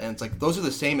 And it's like, those are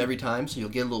the same every time, so you'll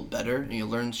get a little better, and you'll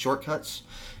learn shortcuts.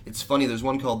 It's funny, there's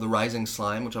one called the Rising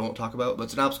Slime, which I won't talk about, but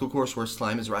it's an obstacle course where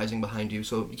slime is rising behind you,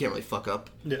 so you can't really fuck up.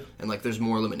 Yeah. And, like, there's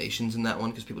more eliminations in that one,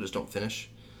 because people just don't finish.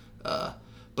 But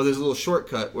there's a little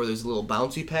shortcut where there's a little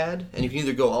bouncy pad, and you can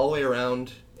either go all the way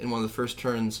around in one of the first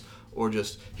turns, or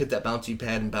just hit that bouncy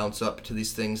pad and bounce up to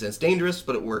these things. And it's dangerous,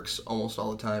 but it works almost all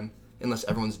the time, unless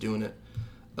everyone's doing it.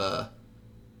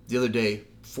 The other day,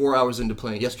 4 hours into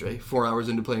playing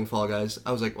Fall Guys,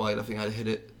 I was like, well, I think I'd hit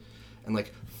it. And,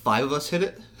 like, 5 of us hit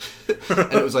it.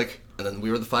 And it was like, and then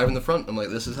we were the 5 in the front. I'm like,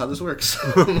 this is how this works.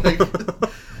 I'm like,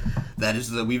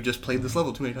 we've just played this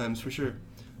level too many times, for sure.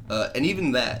 And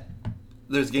even that,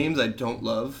 there's games I don't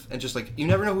love, and just, like, you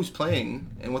never know who's playing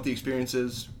and what the experience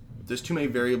is. There's too many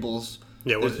variables.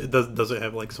 Yeah, does it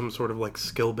have, like, some sort of, like,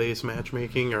 skill-based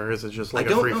matchmaking, or is it just, like, a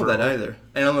free-for-all? I don't know that either.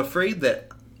 And I'm afraid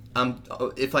that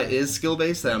if I is skill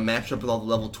based, then I'm matched up with all the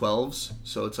level 12s.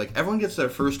 So it's like everyone gets their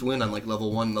first win on like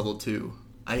level 1, level 2.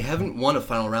 I haven't won a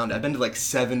final round. I've been to like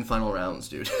 7 final rounds,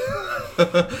 dude.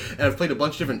 And I've played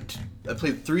I've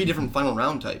played 3 different final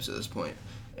round types at this point.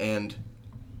 And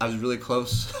I was really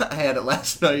close. I had it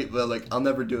last night, but like I'll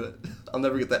never do it. I'll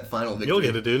never get that final victory. You'll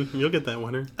get it, dude. You'll get that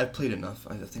winner. I've played enough,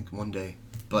 I think, one day.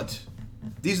 But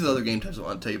these are the other game types I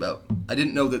want to tell you about. I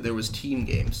didn't know that there was team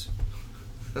games.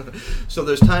 So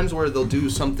there's times where they'll do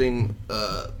something.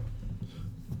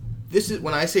 This is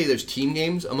when I say there's team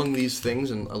games among these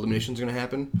things and eliminations are going to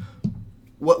happen.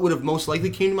 What would have most likely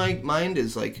came to my mind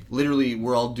is like literally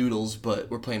we're all doodles,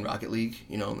 but we're playing Rocket League.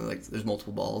 You know, and like there's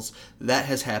multiple balls. That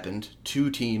has happened. 2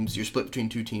 teams. You're split between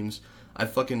 2 teams.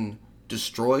 I've fucking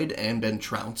destroyed and been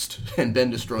trounced and been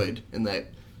destroyed in that.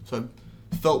 So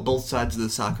I've felt both sides of the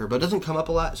soccer, but it doesn't come up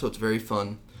a lot, so it's very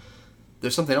fun.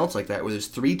 There's something else like that where there's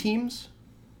 3 teams.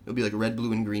 It'll be like red,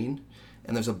 blue, and green.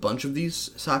 And there's a bunch of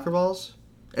these soccer balls.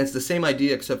 And it's the same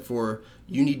idea except for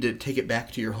you need to take it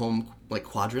back to your home like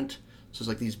quadrant. So it's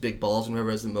like these big balls and whoever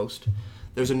has the most.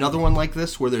 There's another one like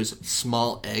this where there's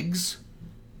small eggs.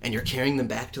 And you're carrying them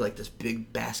back to like this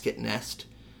big basket nest.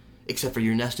 Except for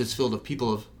your nest is filled with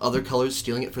people of other colors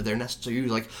stealing it for their nest. So you're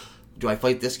like, do I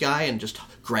fight this guy and just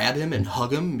grab him and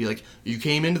hug him and be like, you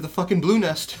came into the fucking blue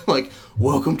nest. Like,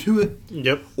 welcome to it.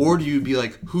 Yep. Or do you be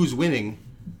like, who's winning?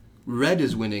 Red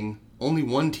is winning. Only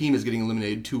 1 team is getting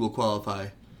eliminated. 2 will qualify.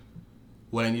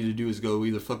 What I need to do is go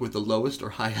either fuck with the lowest or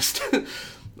highest.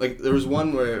 Like, there was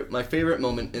one where my favorite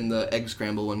moment in the egg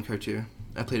scramble one, Cartier,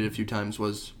 I played it a few times,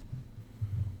 was...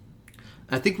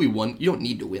 I think we won. You don't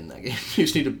need to win that game. You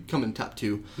just need to come in top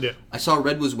 2. Yeah. I saw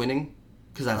Red was winning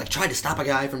because I like tried to stop a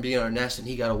guy from being in our nest and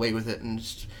he got away with it, and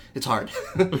it's hard.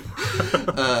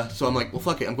 So I'm like, well,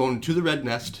 fuck it. I'm going to the red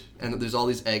nest, and there's all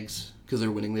these eggs. Because they're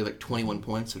winning. They have like 21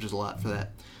 points, which is a lot for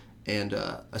that. And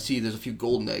I see there's a few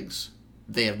golden eggs.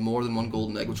 They have more than 1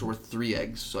 golden egg, which are worth 3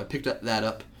 eggs. So I picked that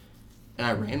up, and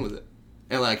I ran with it.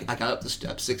 And like I got up the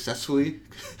steps successfully,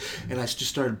 and I just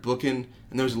started booking.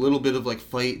 And there was a little bit of like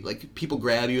fight. Like people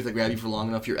grab you. If they grab you for long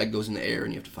enough, your egg goes in the air,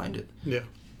 and you have to find it. Yeah.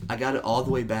 I got it all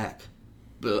the way back.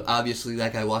 But obviously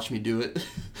that guy watched me do it,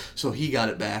 so he got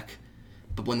it back.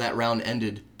 But when that round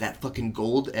ended, that fucking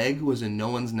gold egg was in no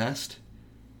one's nest.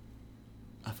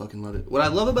 I fucking love it. What I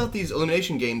love about these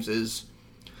elimination games is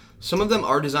some of them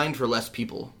are designed for less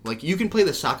people. Like, you can play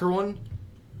the soccer one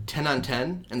 10 on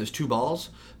 10, and there's 2 balls,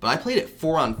 but I played it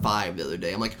 4 on 5 the other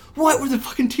day. I'm like, what? We're the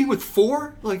fucking team with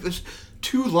 4? Like, there's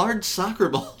 2 large soccer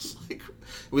balls. Like,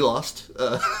 we lost.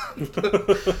 But,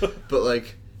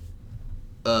 like,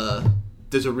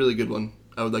 there's a really good one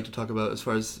I would like to talk about as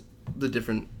far as the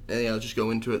different... Yeah, I'll just go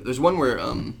into it. There's one where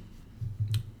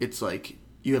it's like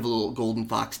you have a little golden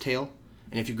fox tail.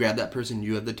 And if you grab that person,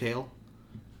 you have the tail.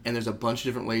 And there's a bunch of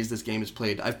different ways this game is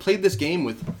played. I've played this game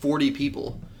with 40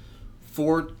 people.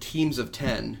 4 teams of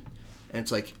 10. And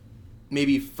it's like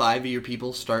maybe 5 of your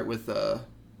people start with,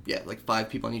 like 5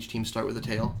 people on each team start with a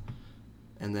tail.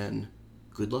 And then,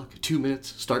 good luck. 2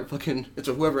 minutes, start fucking... It's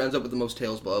whoever ends up with the most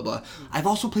tails, blah, blah, blah. I've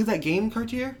also played that game,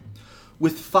 Cartier,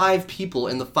 with 5 people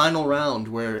in the final round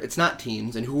where it's not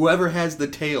teams, and whoever has the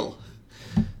tail.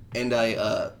 And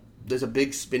there's a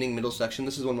big spinning middle section.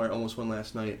 This is one where I almost won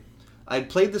last night. I'd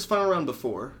played this final round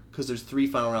before, because there's 3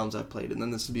 final rounds I've played, and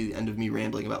then this will be the end of me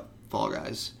rambling about Fall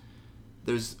Guys.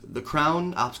 There's the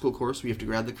crown obstacle course, where you have to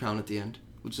grab the crown at the end.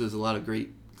 which is a lot of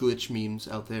great glitch memes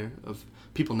out there of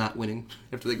people not winning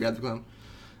after they grab the clown.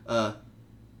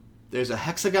 There's a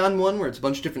hexagon one where it's a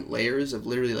bunch of different layers of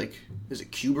literally like, there's a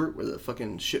Q*bert where the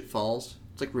fucking shit falls.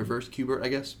 It's like reverse Q*bert, I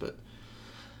guess, but...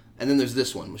 And then there's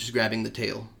this one, which is grabbing the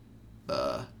tail.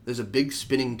 There's a big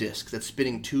spinning disc that's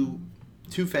spinning too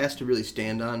fast to really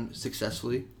stand on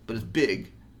successfully, but it's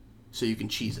big, so you can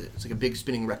cheese it. It's like a big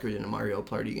spinning record in a Mario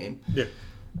Party game. Yeah.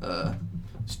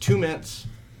 It's 2 minutes.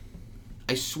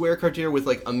 I swear, Cartier, with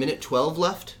like a minute 12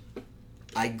 left,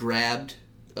 I grabbed...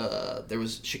 there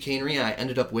was chicanery, and I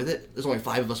ended up with it. There's only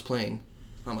 5 of us playing.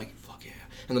 I'm like, fuck yeah.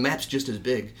 And the map's just as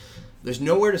big. There's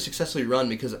nowhere to successfully run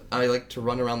because I like to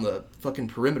run around the fucking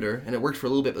perimeter, and it worked for a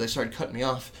little bit, but they started cutting me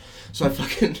off. So I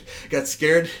fucking got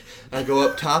scared. I go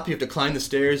up top, you have to climb the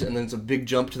stairs, and then it's a big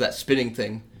jump to that spinning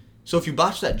thing. So if you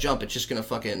botch that jump, it's just gonna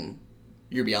fucking...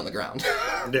 You're beyond the ground.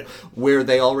 Yeah. Where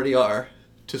they already are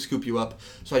to scoop you up.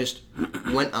 So I just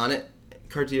went on it,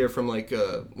 Cartier, from like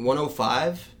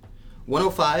 105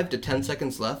 to 10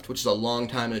 seconds left, which is a long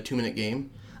time in a 2-minute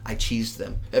game. I cheesed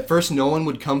them. At first, no one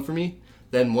would come for me.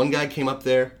 Then one guy came up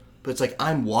there, but it's like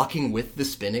I'm walking with the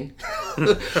spinning.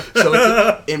 So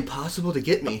it's impossible to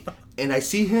get me. And I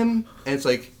see him, and it's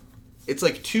like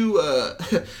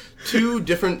two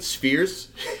different spheres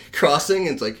crossing.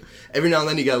 And it's like every now and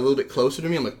then he got a little bit closer to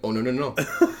me. I'm like, oh, no.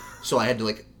 So I had to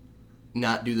like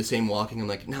not do the same walking. I'm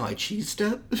like, now I cheese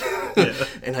step. Yeah.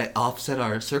 And I offset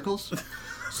our circles.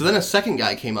 So then a second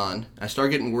guy came on. I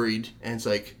started getting worried, and it's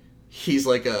like, he's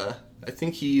like I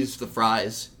think he's the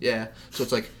fries. Yeah. So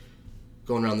it's like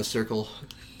going around the circle.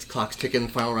 The clock's ticking,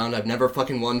 final round. I've never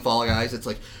fucking won Fall Guys. It's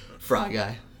like, fry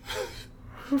guy.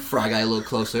 Fry guy a little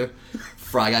closer.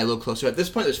 Fry guy a little closer. At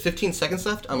this point, there's 15 seconds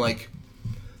left. I'm like,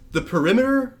 the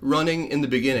perimeter running in the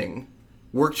beginning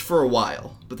worked for a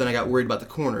while, but then I got worried about the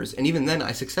corners. And even then,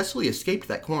 I successfully escaped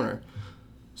that corner.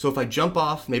 So if I jump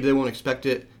off, maybe they won't expect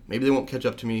it. Maybe they won't catch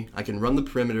up to me. I can run the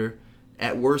perimeter.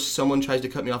 At worst, someone tries to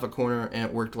cut me off a corner, and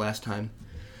it worked last time.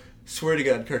 Swear to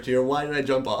God, Cartier, why did I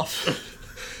jump off?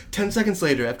 10 seconds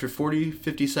later, after 40,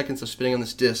 50 seconds of spinning on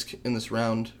this disc in this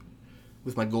round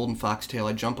with my golden foxtail,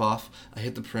 I jump off. I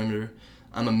hit the perimeter.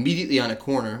 I'm immediately on a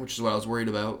corner, which is what I was worried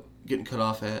about, getting cut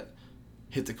off at.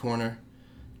 Hit the corner.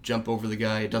 Jump over the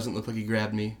guy. It doesn't look like he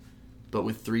grabbed me. But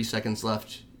with 3 seconds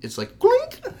left, it's like,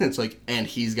 clink! It's like, and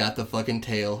he's got the fucking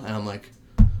tail. And I'm like...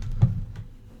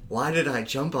 Why did I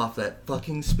jump off that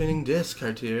fucking spinning disc,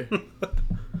 Cartier?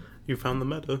 You found the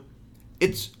meta.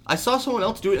 I saw someone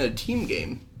else do it in a team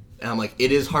game, and I'm like,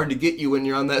 it is hard to get you when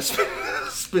you're on that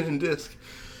spinning disc.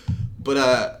 But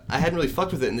I hadn't really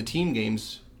fucked with it in the team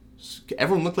games.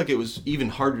 Everyone looked like it was even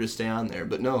harder to stay on there,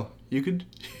 but no, you could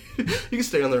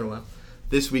stay on there a while.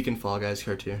 This week in Fall Guys,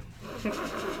 Cartier.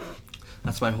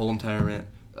 That's my whole entire rant.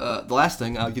 The last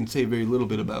thing I can say very little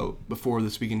bit about before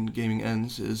This Week in Gaming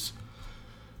ends is...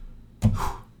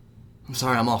 I'm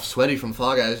sorry, I'm all sweaty from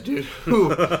Fall Guys, dude. I'm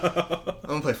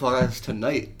gonna play Fall Guys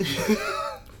tonight.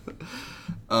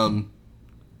 Oh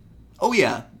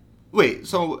yeah. Wait,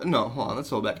 so, no, hold on, let's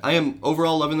hold back. I am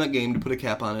overall loving that game, to put a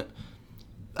cap on it.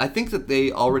 I think that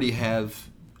they already have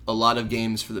a lot of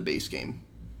games for the base game.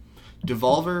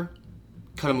 Devolver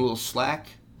cut them a little slack.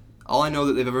 All I know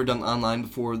that they've ever done online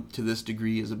before to this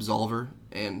degree is Absolver,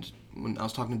 and... When I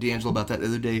was talking to D'Angelo about that the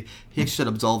other day, he actually said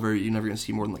Absolver, you're never going to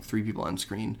see more than like 3 people on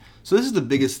screen. So this is the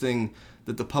biggest thing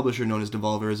that the publisher known as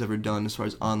Devolver has ever done as far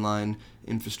as online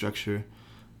infrastructure.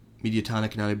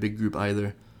 Mediatonic, not a big group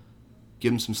either.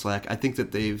 Give them some slack. I think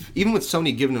that they've, even with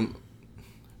Sony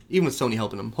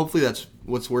helping them, hopefully that's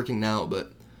what's working now,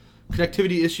 but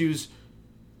connectivity issues,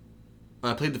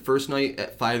 when I played the first night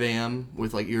at 5 a.m.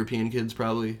 with like European kids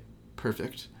probably,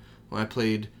 perfect. When I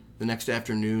played the next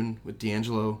afternoon with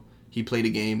D'Angelo, he played a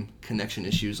game, connection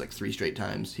issues like 3 straight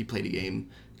times. He played a game,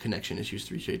 connection issues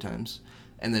 3 straight times.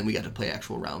 And then we got to play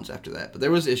actual rounds after that. But there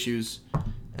was issues.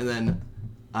 And then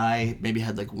I maybe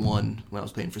had like 1 when I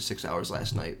was playing for 6 hours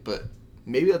last night. But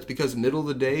maybe that's because middle of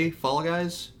the day, Fall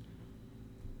Guys?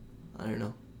 I don't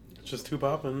know. It's just too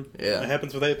poppin'. Yeah. It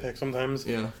happens with Apex sometimes.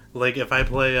 Yeah. Like if I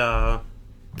play at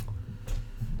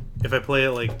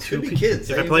like 2 p.m.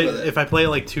 If I play at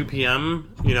like 2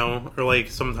 p.m., you know, or like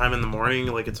sometime in the morning,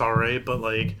 like it's alright, but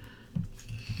like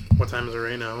what time is it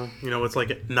right now? You know, it's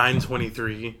like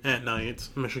 9:23 at night,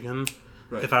 Michigan.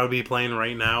 Right. If I would be playing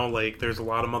right now, like there's a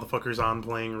lot of motherfuckers on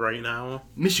playing right now.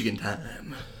 Michigan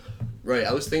time. Right,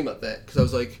 I was thinking about that because I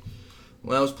was like,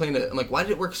 when I was playing it, I'm like, why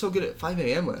did it work so good at 5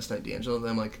 a.m. last night, D'Angelo? And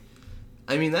I'm like,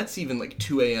 I mean, that's even like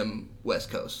 2 a.m. West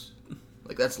Coast.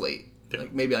 Like that's late. Yeah.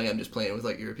 Like, maybe I am just playing with,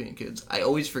 like, European kids. I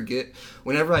always forget.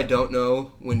 Whenever I don't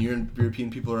know when European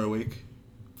people are awake,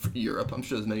 Europe. I'm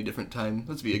sure there's many different time.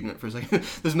 Let's be ignorant for a second.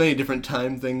 There's many different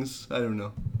time things. I don't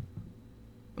know.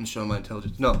 I'm showing my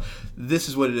intelligence. No, this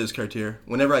is what it is, Cartier.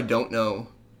 Whenever I don't know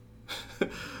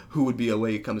who would be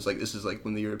awake, I'm just like, this is like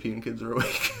when the European kids are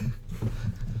awake.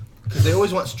 Because they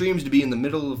always want streams to be in the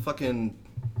middle of fucking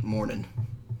morning.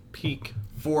 Peak.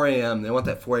 4 a.m. They want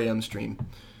that 4 a.m. stream.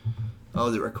 Oh,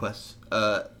 the requests.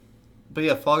 But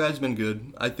yeah, Fall Guys has been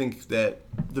good. I think that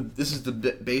this is the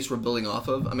base we're building off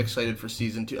of. I'm excited for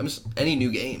Season 2. Any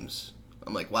new games.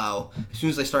 I'm like, wow. As soon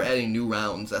as I start adding new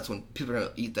rounds, that's when people are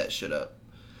going to eat that shit up.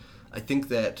 I think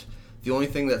that the only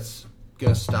thing that's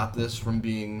going to stop this from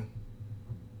being...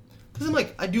 Because I'm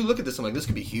like, I do look at this, I'm like, this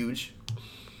could be huge.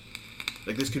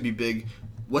 Like, this could be big.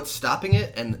 What's stopping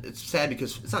it? And it's sad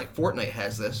because it's not like Fortnite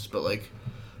has this, but like,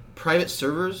 private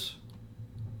servers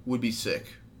would be sick.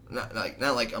 Not like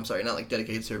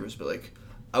dedicated servers, but like,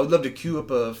 I would love to queue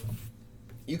up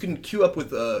you can queue up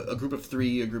with a group of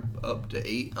 3, a group up to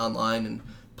 8 online and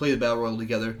play the Battle Royale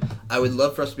together. I would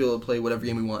love for us to be able to play whatever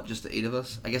game we want, just the 8 of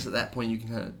us. I guess at that point you can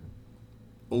kind of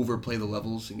overplay the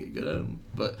levels and get good at them.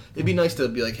 But it'd be nice to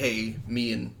be like, hey,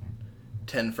 me and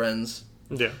 10 friends.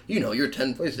 Yeah. You know, your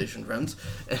 10 PlayStation friends.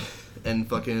 And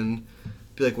fucking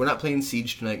be like, we're not playing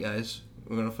Siege tonight, guys.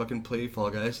 We're going to fucking play Fall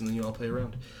Guys, and then you all play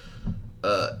around.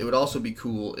 It would also be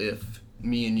cool if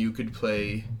me and you could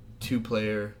play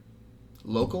 2-player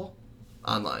local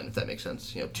online, if that makes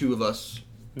sense. You know, 2 of us.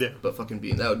 Yeah. But fucking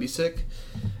that would be sick.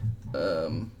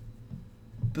 But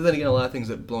then again, a lot of things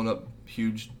that have blown up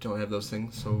huge don't have those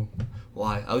things, so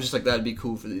why? I was just like, that'd be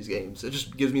cool for these games. It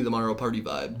just gives me the Mario Party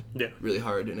vibe. Yeah. Really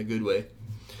hard in a good way.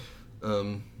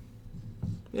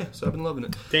 Yeah, so I've been loving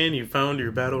it. Dan, you found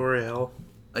your Battle Royale.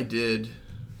 I did.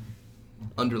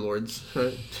 Underlords.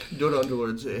 Dota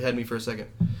Underlords. It had me for a second.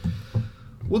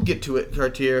 We'll get to it,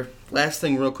 Cartier. Last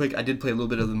thing real quick, I did play a little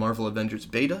bit of the Marvel Avengers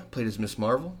beta. Played as Miss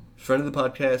Marvel. Friend of the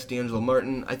podcast, D'Angelo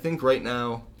Martin. I think right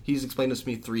now, he's explained this to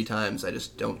me 3 times. I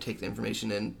just don't take the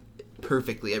information in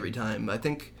perfectly every time. I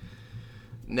think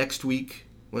next week,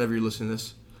 whenever you're listening to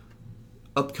this,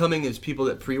 upcoming is people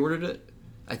that pre-ordered it.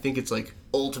 I think it's like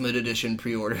Ultimate Edition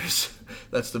pre-orders.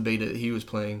 That's the beta that he was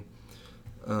playing.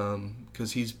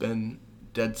 Because he's been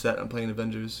dead set on playing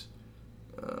Avengers.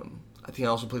 I think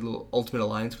I also played a little Ultimate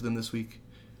Alliance with him this week.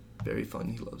 Very fun.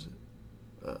 He loves it.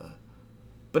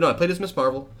 But no, I played as Miss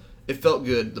Marvel. It felt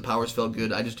good. The powers felt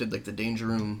good. I just did like the Danger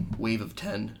Room wave of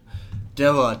 10. Didn't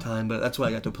have a lot of time, but that's why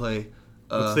I got to play.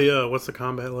 What's the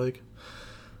combat like?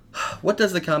 What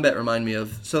does the combat remind me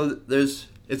of? So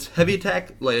it's heavy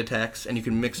attack, light attacks, and you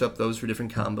can mix up those for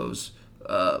different combos.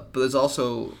 But there's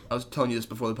also, I was telling you this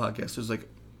before the podcast, there's like,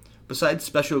 besides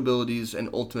special abilities and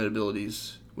ultimate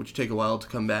abilities, which take a while to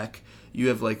come back, you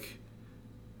have like,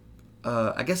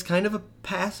 I guess kind of a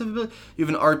passive ability. You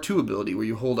have an R2 ability where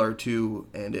you hold R2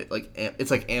 and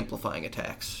it's like amplifying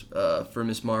attacks. For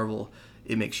Miss Marvel,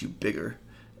 it makes you bigger.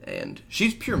 And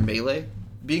she's pure melee.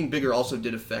 Being bigger also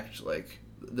did affect like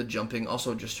the jumping.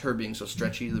 Also just her being so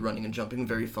stretchy, the running and jumping,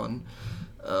 very fun.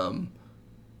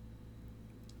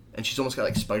 And she's almost got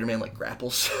like Spider-Man like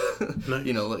grapples. Nice.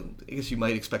 You know, like I guess you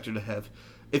might expect her to have.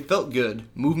 It felt good.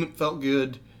 Movement felt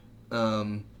good.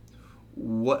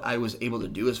 What I was able to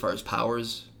do as far as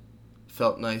powers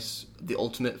felt nice. The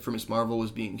ultimate for Miss Marvel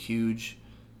was being huge.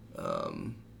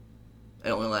 It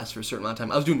only lasts for a certain amount of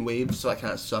time. I was doing waves, so I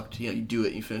kind of sucked. You know, you do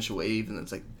it, you finish a wave, and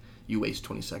it's like you waste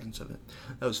 20 seconds of it.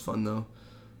 That was fun though.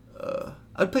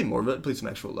 I'd play more of it. I'd play some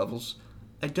actual levels.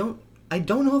 I don't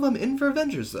know if I'm in for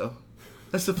Avengers though.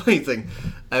 That's the funny thing.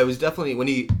 I was definitely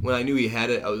when I knew he had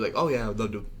it, I was like, oh yeah, I'd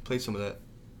love to play some of that.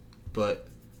 But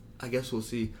I guess we'll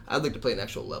see. I'd like to play an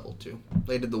actual level too.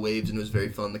 I did the waves and it was very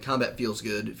fun. The combat feels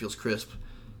good. It feels crisp.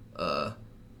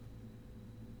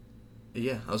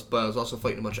 Yeah, I was also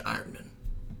fighting a bunch of Iron Men.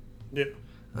 Yeah.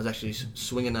 I was actually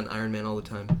swinging on Iron Man all the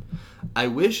time. I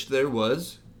wish there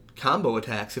was combo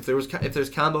attacks. If there's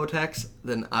combo attacks,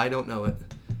 then I don't know it.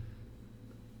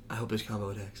 I hope there's combo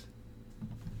attacks.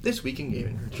 This week in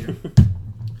gaming, Richard.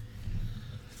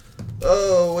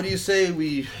 Oh, what do you say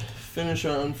we finish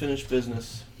our unfinished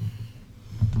business?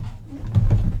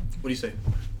 What do you say?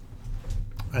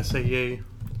 I say yay.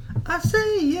 I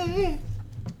say yay.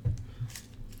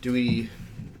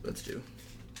 Let's do.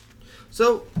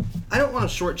 So, I don't want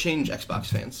to shortchange Xbox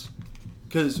fans.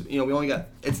 Because, you know,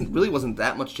 it really wasn't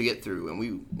that much to get through, and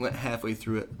we went halfway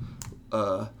through it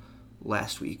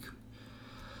last week.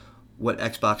 What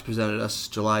Xbox presented us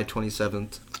July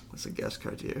 27th. That's a guess,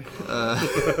 Cartier.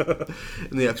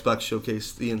 In the Xbox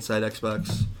Showcase, the Inside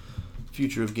Xbox,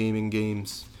 Future of Gaming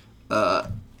games.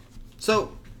 But the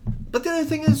other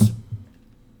thing is,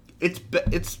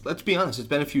 let's be honest, it's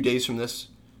been a few days from this.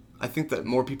 I think that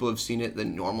more people have seen it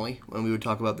than normally when we would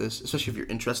talk about this, especially if you're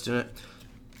interested in it.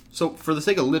 So, for the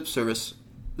sake of lip service,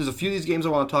 there's a few of these games I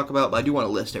want to talk about, but I do want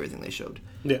to list everything they showed.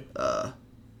 Yeah.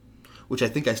 Which I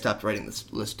think I stopped writing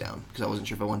this list down because I wasn't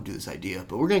sure if I wanted to do this idea.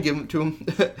 But we're going to give them to them.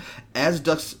 As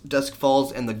Dusk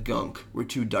Falls and The Gunk were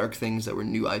two dark things that were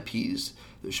new IPs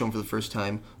that were shown for the first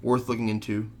time, worth looking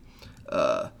into.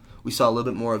 We saw a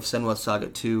little bit more of Senua's Saga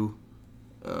 2.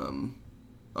 I'm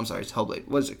sorry, it's Hellblade.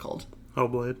 What is it called?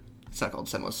 Hellblade. It's not called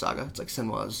Senua's Saga. It's like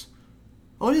Senua's...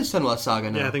 Oh, it is Senua's Saga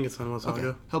now. Yeah, I think it's Senua's Saga.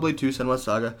 Okay. Hellblade 2, Senua's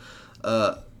Saga.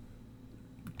 Are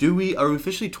we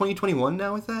officially 2021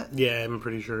 now with that? Yeah, I'm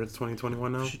pretty sure it's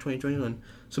 2021 now. 2021.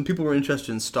 Some people were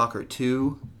interested in Stalker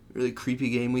 2, really creepy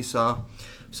game we saw.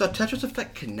 We saw Tetris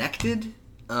Effect Connected.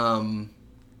 Yeah,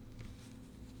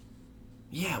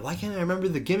 why can't I remember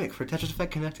the gimmick for Tetris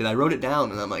Effect Connected? I wrote it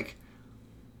down and I'm like,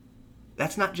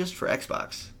 that's not just for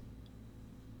Xbox.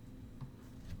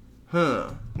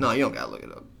 Huh. No, you don't gotta look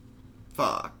it up.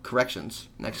 Fuck. Corrections.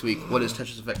 Next week. What is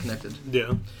Tetris Effect Connected?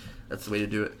 Yeah. That's the way to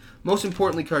do it. Most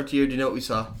importantly, Cartier, do you know what we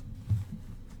saw?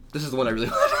 This is the one I really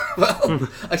want to talk about.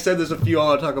 I said there's a few I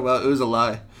want to talk about. It was a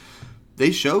lie.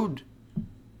 They showed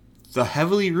the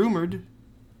heavily rumored...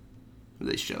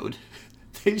 They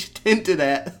just hinted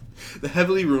at the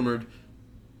heavily rumored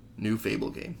new Fable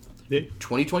game. Yeah.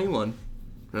 2021,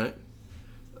 right?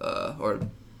 Or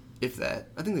if that.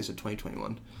 I think they said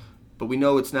 2021. But we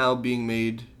know it's now being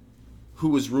made... Who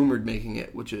was rumored making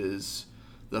it, which is...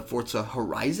 the Forza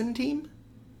Horizon team?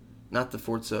 Not the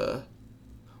Forza...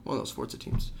 One of those Forza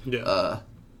teams. Yeah.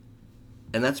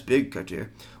 And that's big,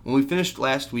 Cartier. When we finished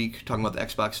last week talking about the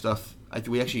Xbox stuff,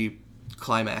 we actually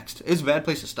climaxed. It's a bad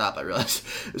place to stop, I realize.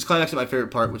 It's climaxed at my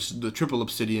favorite part, which is the Triple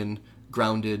Obsidian,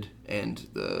 Grounded, and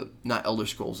the... Not Elder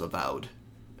Scrolls Avowed.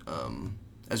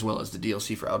 As well as the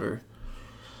DLC for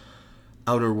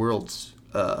Outer Worlds.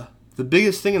 The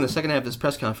biggest thing in the second half of this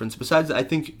press conference, besides, I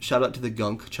think, shout out to The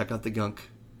Gunk. Check out The Gunk.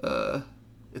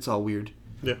 It's all weird.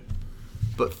 Yeah.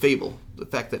 But Fable. The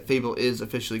fact that Fable is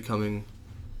officially coming,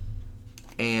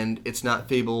 and it's not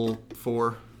Fable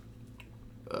 4.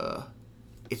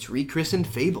 It's rechristened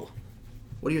Fable.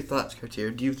 What are your thoughts,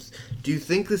 Cartier? Do you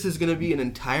think this is going to be an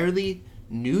entirely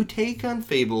new take on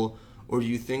Fable, or do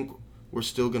you think we're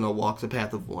still going to walk the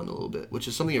path of 1 a little bit, which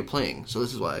is something you're playing, so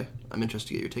this is why I'm interested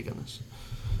to get your take on this.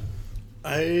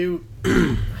 I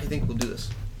think we'll do this.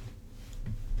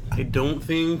 I don't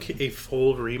think a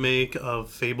full remake of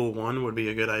Fable 1 would be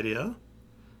a good idea.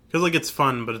 Because, like, it's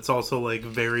fun, but it's also, like,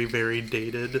 very, very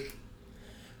dated.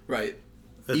 Right.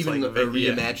 It's even like, a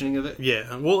reimagining of it?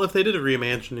 Yeah. Well, if they did a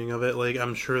reimagining of it, like,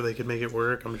 I'm sure they could make it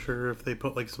work. I'm sure if they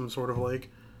put, like, some sort of, like,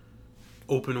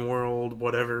 open world,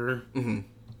 whatever. Mm-hmm.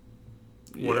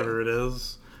 Yeah. Whatever it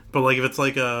is. But, like, if it's,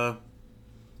 like, if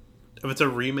it's a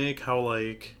remake, how,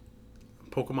 like...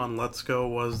 Pokemon Let's Go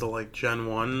was the, like, Gen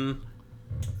 1,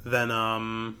 then,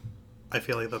 I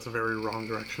feel like that's a very wrong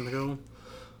direction to go.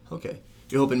 Okay.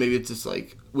 You're hoping maybe it's just,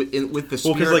 like, with the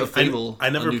spirit of Fable...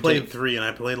 I never played 3, and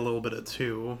I played a little bit of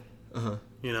 2,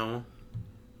 you know?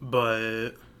 But...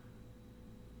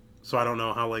 So I don't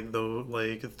know how, like,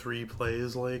 3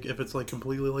 plays, like, if it's, like,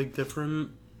 completely, like,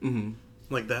 different. Mm-hmm.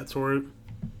 Like, that sort.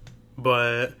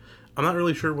 But I'm not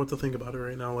really sure what to think about it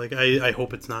right now. Like, I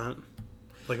hope it's not.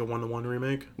 Like a 1-to-1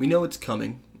 remake. We know it's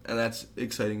coming, and that's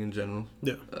exciting in general.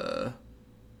 Yeah.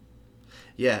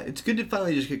 Yeah, it's good to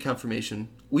finally just get confirmation.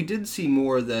 We did see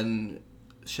more than,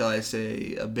 shall I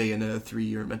say, a Bayonetta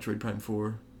 3 or Metroid Prime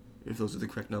 4, if those are the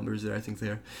correct numbers that I think they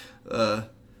are.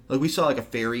 Like, we saw, like, a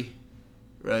fairy,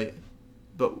 right?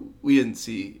 But we didn't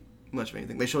see much of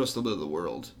anything. They showed us a little bit of the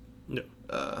world. Yeah.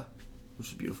 Which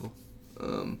is beautiful.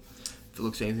 If it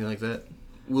looks anything like that,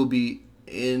 we'll be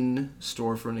in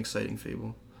store for an exciting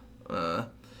Fable.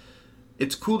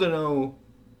 It's cool to know.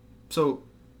 So,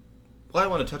 why I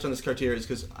want to touch on this Cartier is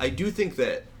because I do think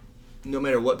that no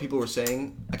matter what people were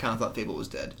saying, I kind of thought Fable was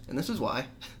dead. And this is why.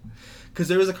 Because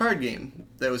there was a card game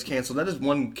that was canceled. That is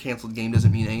one canceled game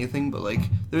doesn't mean anything, but like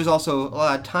there's also a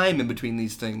lot of time in between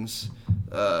these things.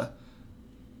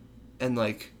 And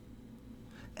like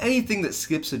anything that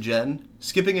skips a gen,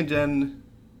 skipping a gen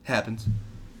happens.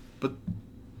 But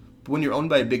when you're owned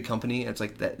by a big company, it's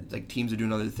like that. Like teams are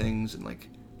doing other things, and like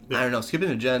I don't know, skipping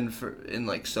a gen in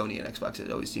like Sony and Xbox, it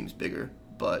always seems bigger.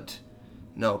 But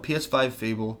no, PS5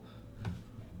 Fable.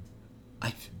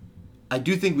 I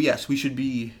do think we should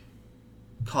be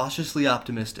cautiously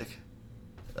optimistic.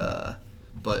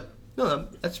 But no,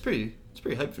 it's pretty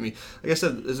hyped for me. Like I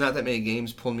said, there's not that many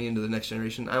games pulling me into the next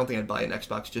generation. I don't think I'd buy an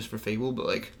Xbox just for Fable, but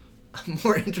like I'm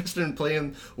more interested in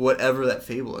playing whatever that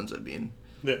Fable ends up being.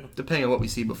 Yeah. Depending on what we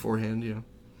see beforehand, you know.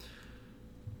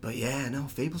 But yeah, no,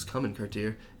 Fable's coming,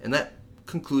 Cartier. And that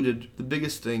concluded the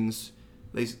biggest things.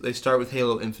 They start with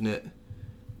Halo Infinite,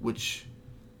 which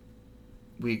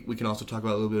we can also talk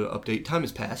about a little bit of update. Time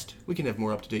has passed. We can have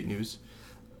more up-to-date news.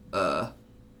 Start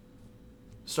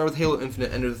with Halo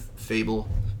Infinite, end with Fable.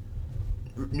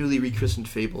 Newly rechristened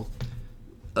Fable.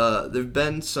 There have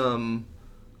been some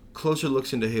closer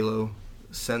looks into Halo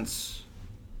since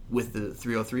with the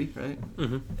 303, right?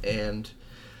 Mm-hmm. And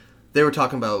they were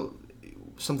talking about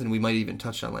something we might even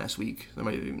touched on last week. They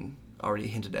might have even already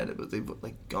hinted at it, but they've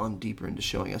like gone deeper into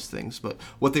showing us things. But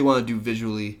what they want to do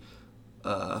visually,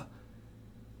 but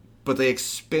they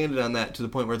expanded on that to the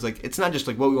point where it's like it's not just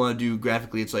like what we want to do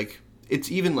graphically. It's like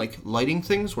it's even like lighting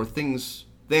things where things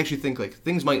they actually think like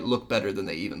things might look better than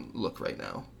they even look right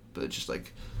now. But it's just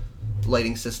like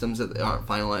lighting systems that aren't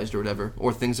finalized or whatever,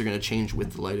 or things are going to change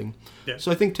with the lighting. Yeah.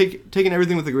 So I think taking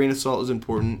everything with a grain of salt is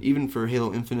important, even for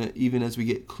Halo Infinite, even as we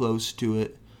get close to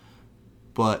it.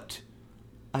 But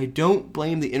I don't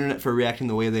blame the internet for reacting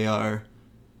the way they are,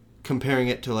 comparing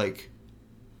it to like,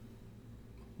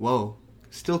 whoa,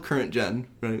 still current gen,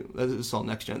 right? It's all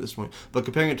next gen at this point. But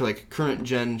comparing it to like current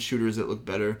gen shooters that look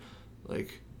better,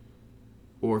 like,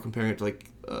 or comparing it to like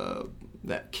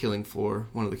that Killing Floor,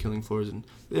 one of the Killing Floors, and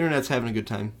the internet's having a good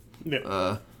time.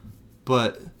 Yeah.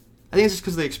 But I think it's just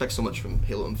because they expect so much from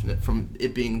Halo Infinite, from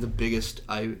it being the biggest,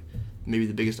 maybe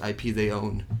the biggest IP they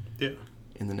own. Yeah.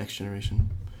 In the next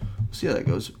generation. We'll see how that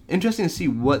goes. Interesting to see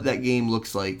what that game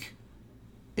looks like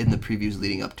in the previews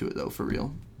leading up to it, though, for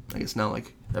real. I guess now,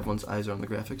 like, everyone's eyes are on the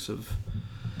graphics of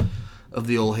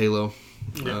the old Halo.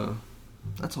 Yeah.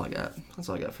 That's all I got. That's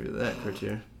all I got for you, that,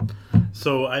 Cartier.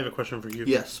 So, I have a question for you.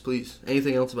 Yes, please.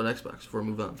 Anything else about Xbox before we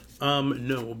move on?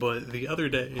 No, but the other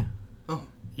day,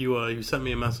 you sent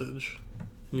me a message,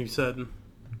 and you said,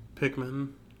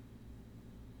 Pikmin.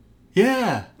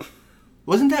 Yeah!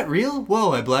 Wasn't that real?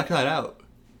 Whoa, I blacked that out.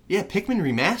 Yeah, Pikmin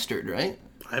Remastered, right?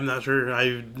 I'm not sure.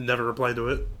 I never replied to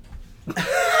it.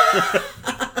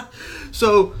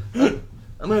 So, I'm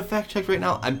going to fact check right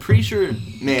now. I'm pretty sure,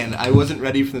 man, I wasn't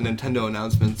ready for the Nintendo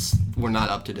announcements. We're not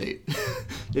up to date.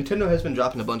 Nintendo has been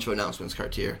dropping a bunch of announcements,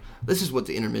 Cartier. This is what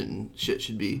the intermittent shit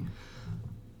should be.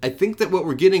 I think that what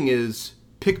we're getting is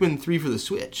Pikmin 3 for the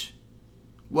Switch.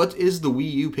 What is the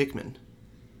Wii U Pikmin?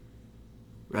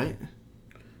 Right?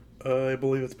 I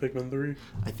believe it's Pikmin 3.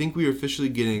 I think we are officially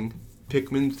getting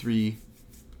Pikmin 3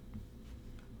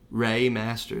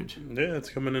 remastered. Yeah, it's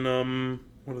coming in,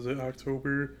 what is it,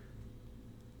 October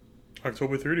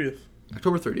 30th.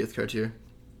 October 30th, Cartier.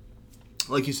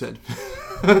 Like you said.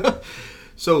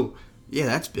 So, yeah,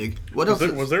 that's big. What else?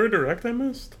 Was there a Direct I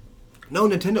missed? No,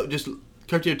 Nintendo, just...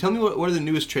 Cartier, tell me what are the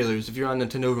newest trailers, if you're on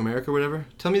Nintendo of America or whatever.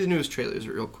 Tell me the newest trailers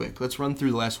real quick. Let's run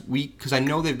through the last week, because I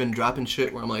know they've been dropping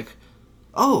shit where I'm like,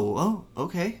 oh,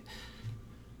 okay.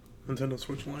 Nintendo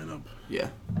Switch lineup. Yeah.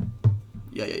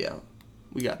 Yeah.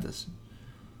 We got this.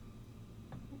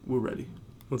 We're ready.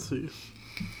 Let's see.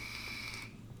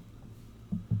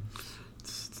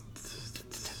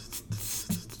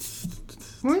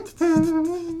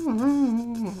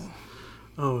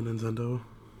 Oh, Nintendo.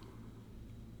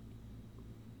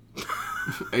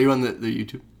 Are you on the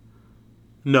YouTube?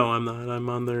 No, I'm not. I'm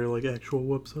on their actual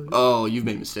website. Oh, you've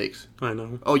made mistakes. I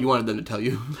know. Oh, you wanted them to tell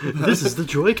you. This is the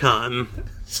Joy-Con.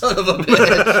 Son of a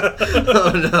bitch.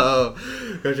 Oh no.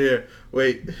 Cartier,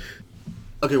 wait.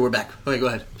 Okay, we're back. Okay, go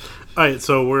ahead. Alright,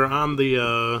 so we're on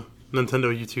the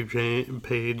Nintendo YouTube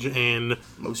page, and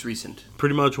most recent.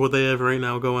 Pretty much what they have right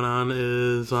now going on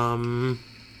is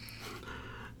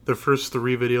the first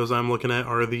 3 videos I'm looking at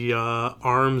are the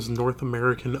ARMS North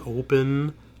American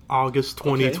Open, August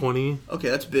 2020. Okay,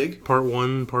 that's big. Part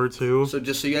 1, Part 2. So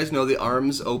just so you guys know, the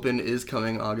ARMS Open is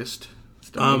coming August.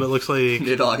 It looks like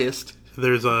mid-August.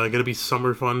 There's going to be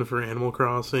summer fun for Animal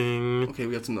Crossing. Okay,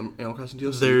 we got some Animal Crossing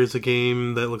deals. There's a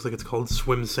game that looks like it's called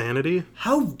Swim Sanity.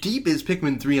 How deep is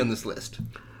Pikmin 3 on this list?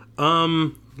 3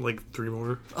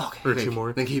 more. Okay, or 2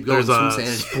 more. Then keep going.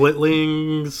 There's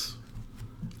Splitlings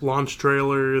launch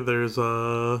trailer. There's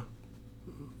a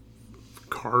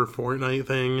car Fortnite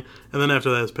thing, and then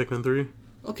after that is Pikmin 3.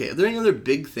 Okay, are there any other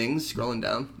big things scrolling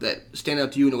down that stand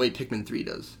out to you in a way Pikmin 3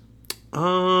 does?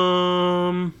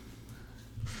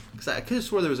 Because I could have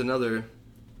swore there was another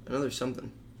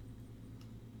something.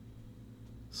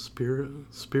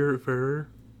 Spiritfarer.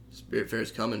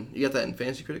 Spiritfarer's coming. You got that in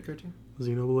Fantasy Critic Cartoon?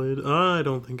 Xenoblade. I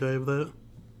don't think I have that.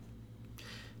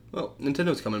 Well,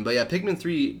 Nintendo's coming, but yeah, Pikmin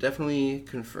 3 definitely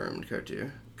confirmed,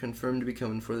 Cartier. Confirmed to be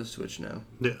coming for the Switch now.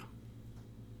 Yeah.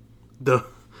 The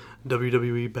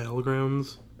WWE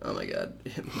Battlegrounds. Oh my god.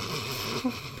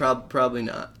 Probably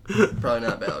not. Probably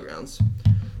not Battlegrounds.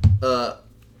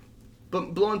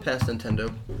 But blowing past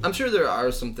Nintendo, I'm sure there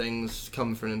are some things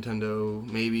coming for Nintendo.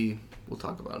 Maybe we'll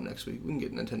talk about them next week. We can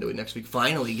get Nintendo next week.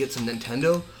 Finally, get some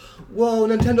Nintendo. Whoa,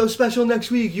 Nintendo special next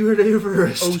week. You heard it here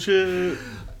first. Oh, shit.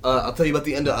 I'll tell you about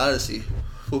the end of Odyssey.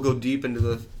 We'll go deep into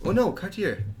the... Oh, no,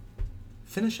 Cartier.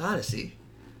 Finish Odyssey.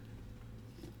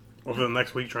 Well, for the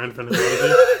next week, trying to finish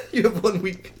Odyssey? You have 1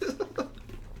 week.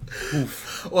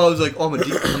 Oof. Well, I was like, I'm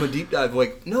a deep dive.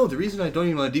 Like, no, the reason I don't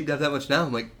even want to deep dive that much now,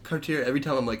 I'm like, Cartier, every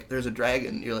time I'm like, there's a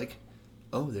dragon, you're like,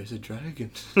 oh, there's a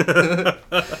dragon.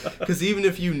 Because even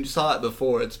if you saw it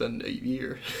before, it's been a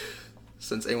year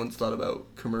since anyone's thought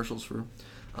about commercials for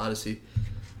Odyssey.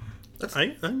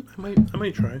 I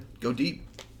might try. Go deep.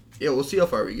 Yeah, we'll see how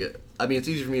far we get. I mean, it's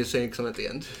easy for me to say because I'm at the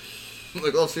end. I'm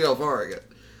like, I'll see how far I get.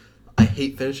 I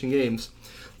hate finishing games.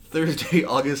 Thursday,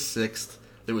 August 6th,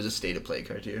 there was a State of Play,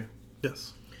 Cartier.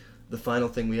 Yes. The final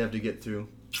thing we have to get through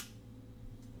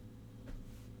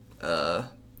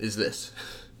is this.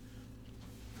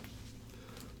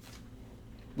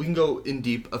 We can go in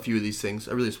deep a few of these things.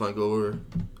 I really just want to go over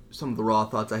some of the raw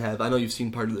thoughts I have. I know you've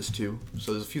seen part of this too,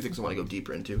 so there's a few things I want to go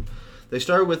deeper into. They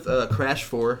started with Crash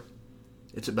 4.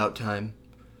 It's about time.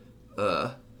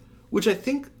 Which I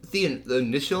think the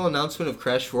initial announcement of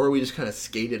Crash 4, we just kind of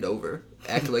skated over.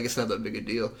 Acted like it's not that big a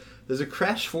deal. There's a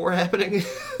Crash 4 happening.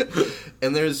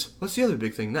 And there's... What's the other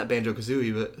big thing? Not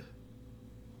Banjo-Kazooie, but...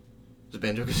 Is it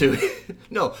Banjo-Kazooie?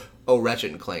 No. Oh,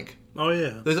 Ratchet and Clank. Oh,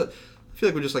 yeah. I feel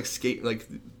like we're just like skating... Like,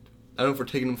 I don't know if we're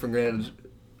taking them for granted.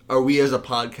 Are we as a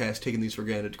podcast taking these for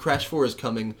granted? Crash 4 is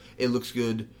coming. It looks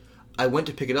good. I went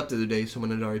to pick it up the other day.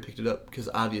 Someone had already picked it up. Because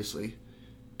obviously,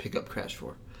 pick up Crash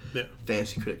 4. Yeah.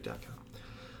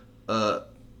 FantasyCritic.com.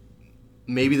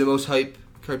 Maybe the most hype,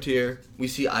 Cartier. We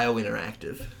see IO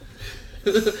Interactive.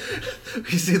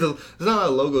 We see there's not a lot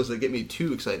of logos that get me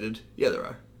too excited. Yeah, there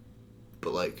are.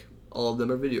 But, like, all of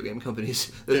them are video game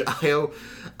companies. There's IO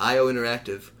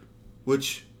Interactive,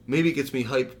 which maybe gets me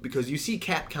hyped because you see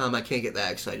Capcom, I can't get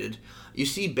that excited. You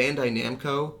see Bandai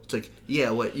Namco, it's like, yeah,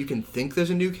 what, you can think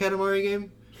there's a new Katamari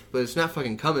game? But it's not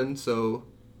fucking coming, so...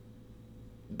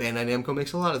 Bandai Namco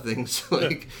makes a lot of things.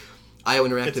 Like, IO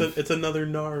Interactive... It's another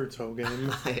Naruto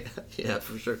game. Yeah,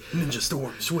 for sure. Ninja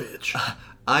Storm Switch.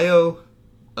 IO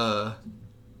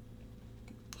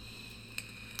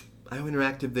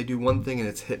Interactive, they do one thing and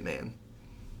it's Hitman.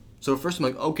 So first I'm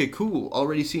like, okay, cool.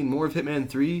 Already seen more of Hitman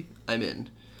 3? I'm in.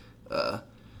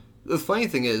 The funny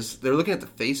thing is, they're looking at the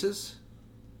faces,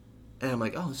 and I'm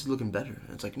like, oh, this is looking better.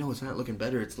 And it's like, no, it's not looking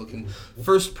better. It's looking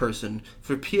first person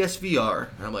for PSVR.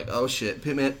 And I'm like, oh shit,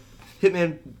 Hitman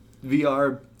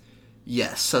VR,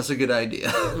 yes, that's a good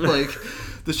idea. Like,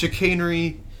 the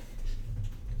chicanery,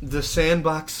 the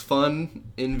sandbox fun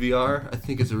in VR, I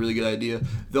think is a really good idea.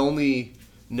 The only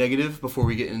negative, before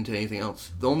we get into anything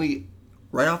else, the only,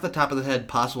 right off the top of the head,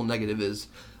 possible negative is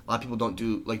a lot of people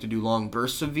don't like to do long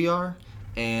bursts of VR,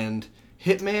 and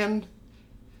Hitman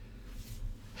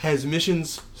has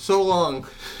missions so long,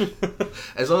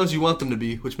 as long as you want them to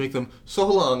be, which make them so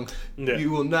long, yeah. You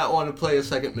will not want to play a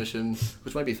second mission,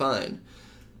 which might be fine.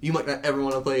 You might not ever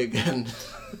want to play again,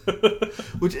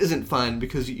 which isn't fine,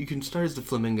 because you can start as the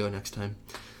Flamingo next time.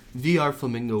 VR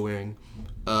Flamingo wearing,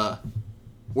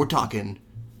 we're talking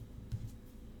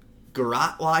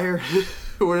garrote wire,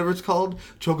 or whatever it's called,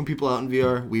 choking people out in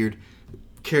VR, weird.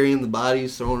 Carrying the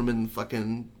bodies, throwing them in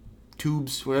fucking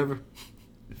tubes, wherever,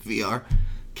 VR.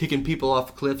 Kicking people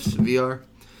off cliffs, VR.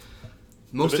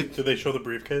 Did they show the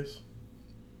briefcase?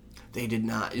 They did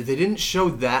not. They didn't show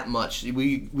that much.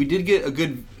 We did get a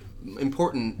good,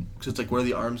 important, because it's like, what are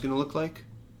the arms going to look like?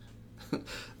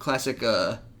 Classic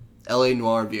L.A.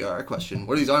 Noire VR question.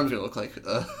 What are these arms going to look like?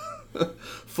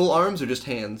 Full arms or just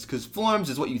hands? Because full arms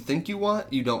is what you think you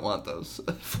want. You don't want those.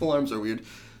 Full arms are weird.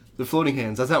 They're floating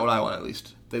hands. That's not what I want, at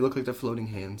least. They look like they're floating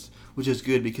hands, which is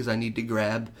good because I need to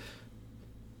grab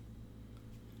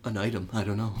an item. I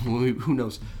don't know. Who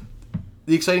knows?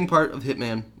 The exciting part of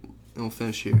Hitman, and we'll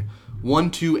finish here.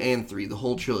 1, 2, and 3, the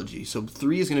whole trilogy. So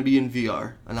 3 is going to be in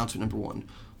VR, announcement number 1.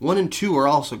 1 and 2 are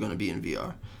also going to be in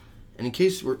VR. And in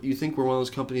case you think we're one of those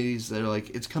companies that are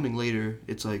like, it's coming later,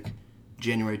 it's like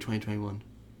January 2021.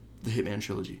 The Hitman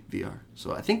trilogy, VR.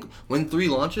 So I think when 3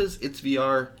 launches, it's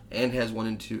VR and has 1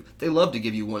 and 2. They love to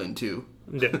give you 1 and 2.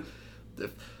 Yeah.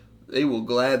 They will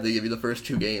gladly give you the first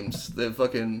 2 games.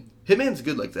 Hitman's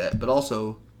good like that, but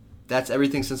also that's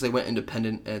everything since they went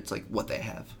independent, and it's like what they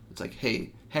have. It's like, hey,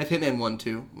 have Hitman 1,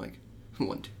 2. I'm like,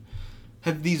 1, 2.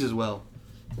 Have these as well.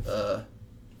 I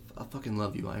fucking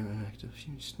love you, IO Interactive.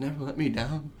 You just never let me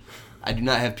down. I do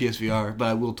not have PSVR, but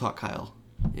I will talk Kyle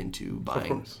into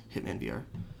buying Hitman VR.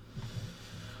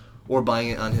 Or buying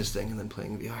it on his thing and then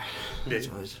playing VR. That's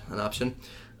always an option.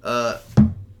 But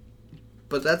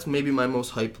that's maybe my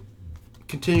most hype.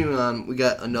 Continuing on, we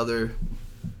got another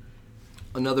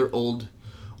older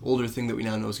thing that we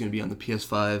now know is going to be on the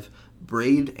PS5,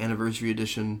 Braid Anniversary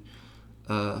Edition.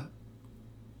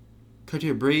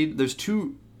 Criteria Braid, there's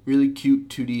two really cute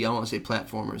 2D, I don't want to say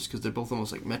platformers, because they're both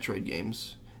almost like Metroid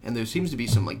games. And there seems to be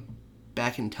some like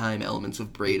back-in-time elements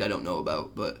of Braid I don't know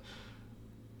about, but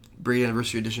Braid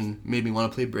Anniversary Edition made me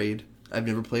want to play Braid. I've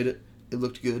never played it. It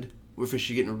looked good. We're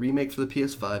officially getting a remake for the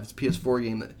PS5. It's a PS4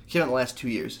 game that came out in the last 2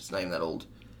 years. It's not even that old.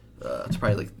 It's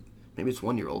probably like, maybe it's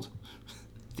 1 year old.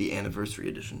 The Anniversary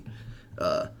Edition.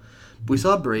 But we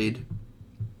saw Braid.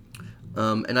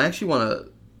 And I actually want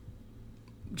to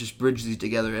just bridge these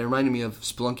together. It reminded me of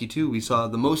Spelunky 2. We saw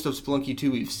the most of Spelunky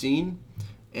 2 we've seen.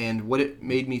 And what it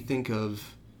made me think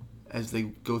of as they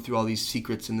go through all these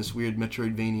secrets in this weird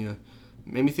Metroidvania.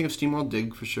 Made me think of SteamWorld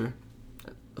Dig, for sure.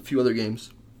 A few other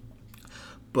games.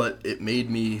 But it made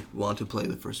me want to play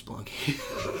the first Spelunky.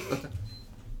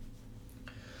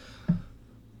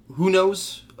 Who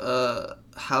knows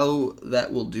how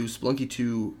that will do. Spelunky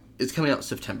 2 is coming out in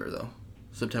September, though.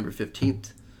 September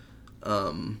 15th.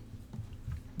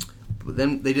 But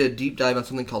then they did a deep dive on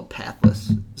something called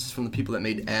Pathless. This is from the people that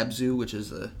made Abzu, which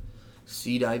is a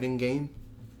sea diving game,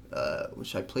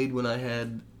 which I played when I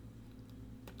had...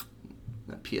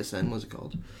 Not PSN, what's it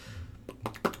called?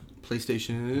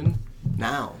 PlayStation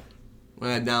Now. When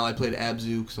I had Now, I played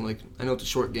Abzu, because I'm like, I know it's a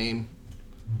short game.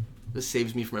 This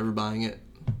saves me from ever buying it.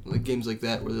 Like games like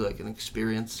that, where they're like an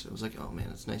experience. It was like, oh man,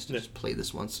 it's nice to just play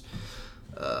this once.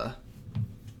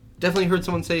 Definitely heard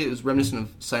someone say it was reminiscent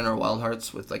of Sayonara Wild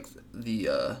Hearts with like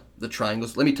the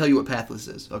triangles. Let me tell you what Pathless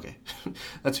is. Okay,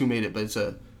 that's who made it, but it's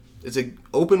a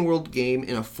open world game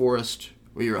in a forest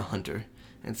where you're a hunter,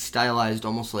 and it's stylized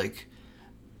almost like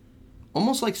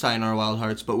Sayonara Wild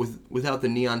Hearts, but without the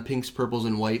neon pinks, purples,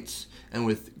 and whites, and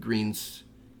with greens,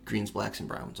 blacks, and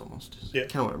browns almost. Yeah.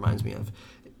 Kind of what it reminds me of.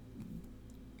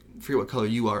 I forget what color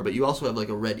you are, but you also have like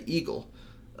a red eagle.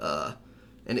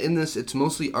 And in this, it's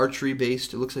mostly archery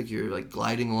based. It looks like you're like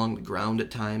gliding along the ground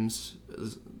at times.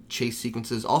 Chase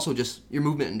sequences. Also, just your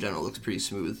movement in general looks pretty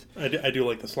smooth. I do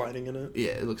like the sliding in it.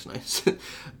 Yeah, it looks nice.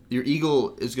 Your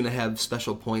eagle is going to have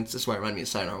special points. That's why it reminded me of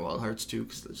Sayonara Wild Hearts too,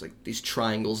 because there's like these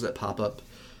triangles that pop up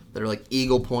that are like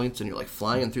eagle points, and you're like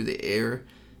flying through the air.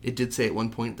 It did say at one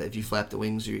point that if you flap the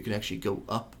wings, you can actually go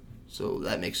up. So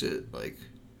that makes it like...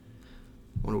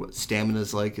 I wonder what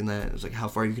stamina's like in that. It's like how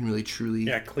far you can really truly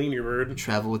clean your bird.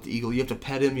 Travel with the eagle. You have to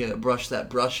pet him. You got to brush that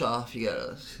brush off. You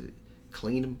got to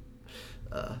clean him.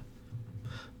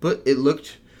 But it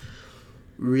looked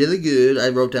really good. I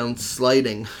wrote down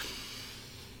sliding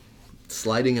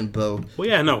and bow. Well,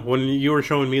 yeah, no. When you were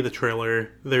showing me the trailer,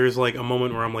 there's like a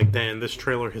moment where I'm like, damn, this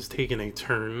trailer has taken a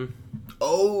turn.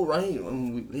 Oh, right.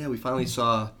 We finally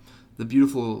saw the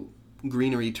beautiful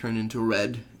greenery turn into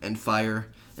red and fire.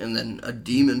 And then a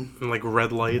demon. And like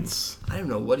red lights. I don't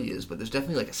know what he is, but there's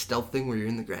definitely like a stealth thing where you're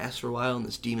in the grass for a while and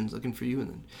this demon's looking for you. And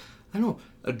then, I don't know,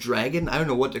 a dragon? I don't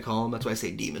know what to call him. That's why I say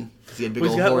demon. Because he had big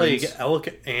old horns. He's got like elk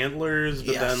antlers,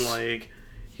 but then like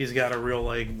he's got a real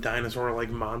like dinosaur like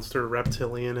monster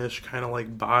reptilian-ish kind of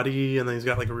like body. And then he's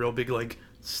got like a real big like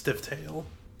stiff tail.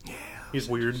 Yeah. He's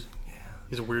weird. Yeah.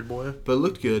 He's a weird boy. But it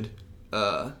looked good.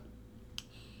 But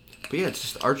yeah, it's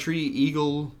just archery,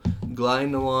 eagle,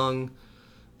 gliding along.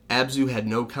 Abzu had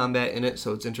no combat in it,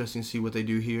 so it's interesting to see what they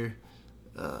do here.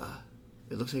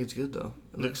 It looks like it's good, though.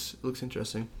 It looks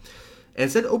interesting. And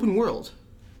it said open world.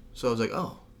 So I was like,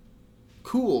 oh,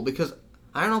 cool, because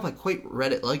I don't know if I quite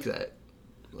read it like that.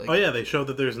 Like, oh, yeah, they showed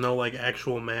that there's no, like,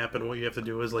 actual map, and what you have to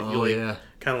do is, like,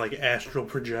 kind of, like, astral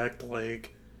project,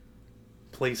 like,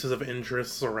 places of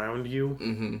interests around you.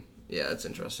 Mm-hmm. Yeah, that's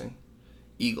interesting.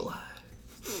 Eagle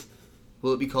Eye.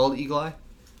 Will it be called Eagle Eye?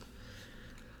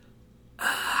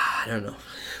 I don't know.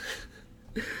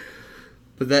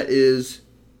 But that is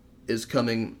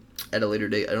coming at a later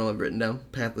date. I don't have it written down.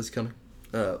 Pathless coming.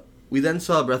 We then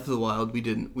saw Breath of the Wild. We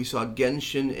didn't. We saw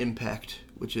Genshin Impact,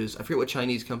 which is, I forget what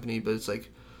Chinese company, but it's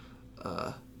like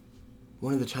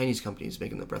one of the Chinese companies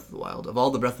making the Breath of the Wild. Of all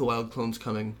the Breath of the Wild clones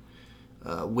coming,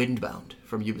 Windbound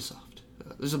from Ubisoft.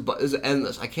 There's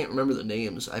endless. I can't remember the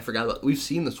names. I forgot about. We've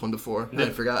seen this one before. Yeah.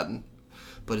 I'd forgotten.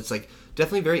 But it's like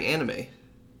definitely very anime.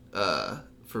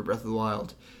 For Breath of the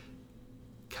Wild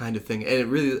kind of thing. And it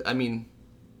really, I mean,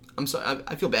 I'm sorry,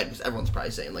 I feel bad because everyone's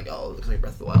probably saying, like, oh, it looks like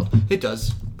Breath of the Wild. It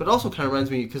does. But it also kind of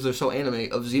reminds me, because they're so anime,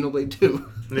 of Xenoblade 2.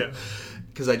 Yeah.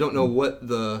 Because I don't know what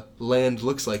the land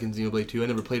looks like in Xenoblade 2. I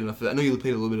never played enough of it. I know you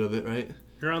played a little bit of it, right?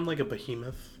 You're on, like, a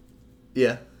behemoth.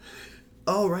 Yeah.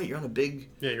 Oh, right, you're on a big...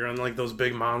 Yeah, you're on, like, those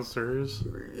big monsters.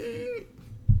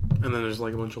 And then there's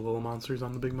like a bunch of little monsters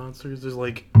on the big monsters. There's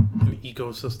like an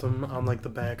ecosystem on like the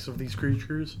backs of these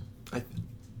creatures.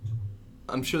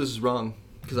 I'm sure this is wrong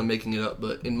because I'm making it up,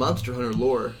 but in Monster Hunter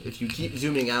lore, if you keep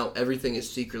zooming out, everything is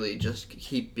secretly just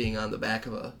keep being on the back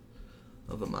of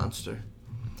a monster.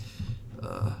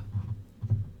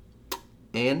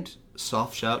 And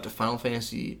soft shout to Final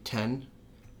Fantasy X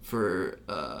for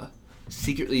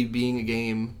secretly being a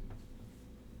game.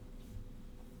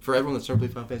 For everyone that's never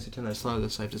played Final Fantasy X, I saw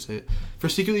this, I have to say it. For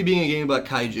secretly being a game about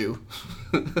kaiju.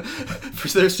 For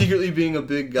there secretly being a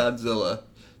big Godzilla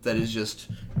that is just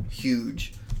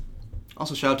huge.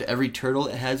 Also, shout out to every turtle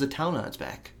that has a town on its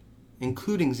back.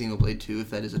 Including Xenoblade 2,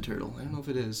 if that is a turtle. I don't know if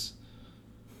it is.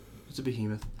 It's a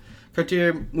behemoth.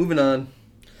 Cartier, moving on.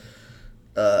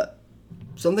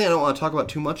 Something I don't want to talk about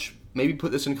too much. Maybe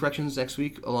put this in corrections next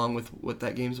week, along with what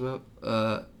that game's about.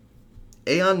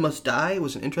 Aeon Must Die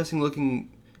was an interesting looking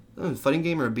fighting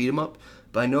game or a beat 'em up,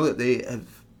 but I know that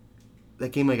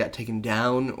that game got taken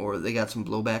down or they got some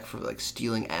blowback for like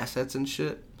stealing assets and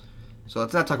shit. So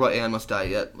let's not talk about Aeon Must Die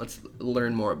yet. Let's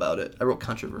learn more about it. I wrote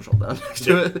controversial down next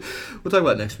to it. We'll talk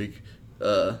about it next week.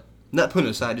 Not putting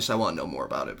it aside, just I want to know more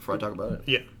about it before I talk about it.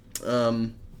 Yeah.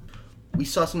 We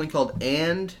saw something called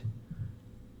And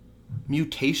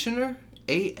Mutationer,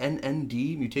 ANND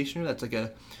Mutationer. That's like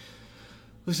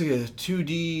looks like a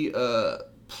 2D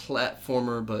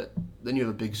platformer, but then you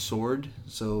have a big sword.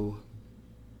 So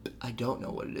I don't know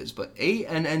what it is, but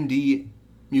ANND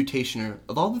Mutationer.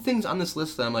 Of all the things on this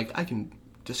list that I'm like, I can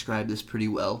describe this pretty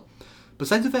well.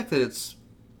 Besides the fact that it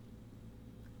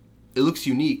looks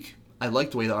unique, I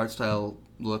like the way the art style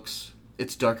looks.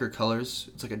 It's darker colors.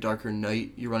 It's like a darker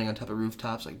night. You're running on top of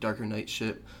rooftops, like darker night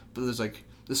shit. But there's like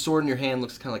the sword in your hand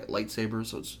looks kind of like a lightsaber,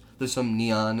 so there's some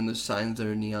neon and there's signs that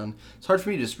are neon. It's hard for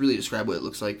me to just really describe what it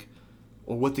looks like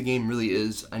or what the game really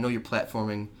is. I know you're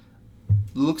platforming.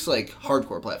 It looks like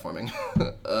hardcore platforming.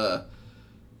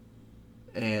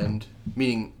 And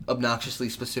meaning obnoxiously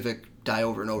specific, die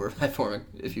over and over platforming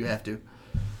if you have to.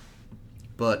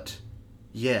 But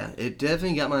yeah, it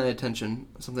definitely got my attention.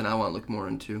 Something I want to look more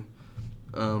into.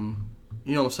 I'm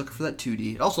a sucker for that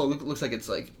 2D. It also looks like it's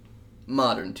like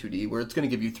modern 2D, where it's going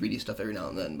to give you 3D stuff every now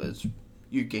and then, but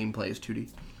your gameplay is 2D.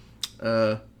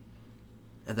 And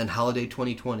then Holiday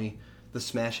 2020, the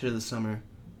smash hit of the summer.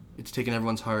 It's taken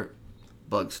everyone's heart.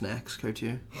 Bugsnax,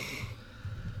 Cartier.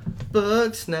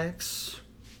 Bugsnax.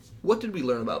 What did we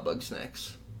learn about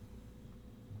Bugsnax?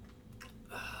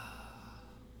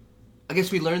 I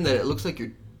guess we learned that it looks like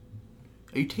are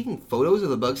you taking photos of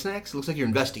the Bugsnax? It looks like you're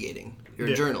investigating. You're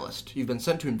a journalist. You've been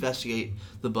sent to investigate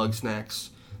the Bugsnax.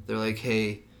 They're like,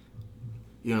 hey,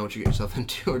 you don't know what you're getting yourself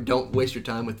into, or don't waste your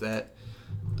time with that.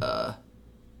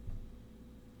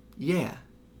 Yeah.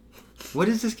 What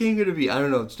is this game going to be? I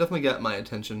don't know. It's definitely got my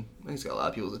attention. I think it's got a lot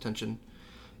of people's attention.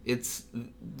 It's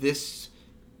this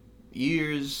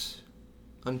year's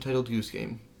Untitled Goose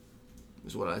Game,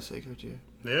 is what I say, Cartier.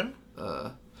 Yeah?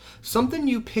 Something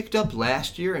you picked up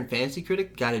last year in Fantasy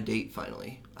Critic got a date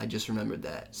finally. I just remembered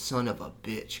that. Son of a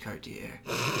bitch, Cartier.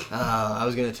 I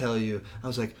was going to tell you. I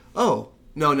was like, oh,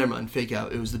 no, never mind. Fake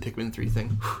out. It was the Pikmin 3 thing.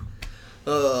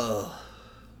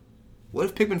 What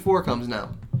if Pikmin 4 comes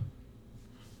now?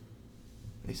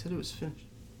 They said it was finished.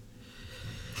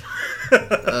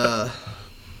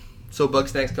 So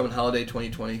Bugsnax coming holiday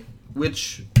 2020,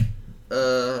 which,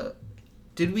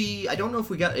 did we, I don't know if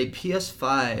we got a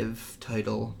PS5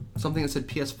 title, something that said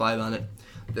PS5 on it,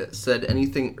 that said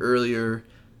anything earlier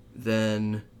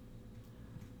than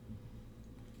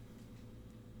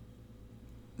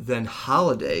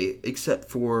holiday, except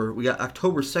for, we got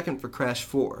October 2nd for Crash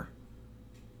 4.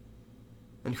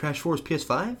 And Crash 4 is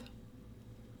PS5?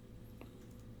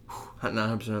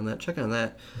 Not 100% on that. Check on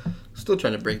that. Still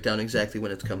trying to break down exactly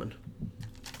when it's coming.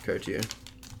 Cartier.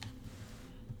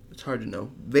 It's hard to know.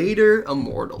 Vader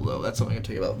Immortal, though. That's something I can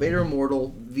tell you about. Vader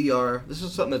Immortal, VR. This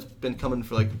is something that's been coming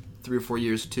for like 3 or 4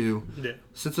 years, too. Yeah.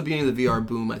 Since the beginning of the VR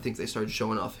boom, I think they started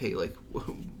showing off, hey, like,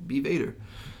 be Vader.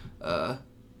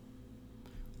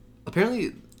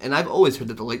 Apparently, and I've always heard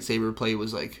that the lightsaber play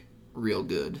was, like, real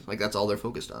good. Like, that's all they're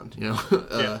focused on, you know?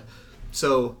 Yeah.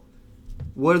 So,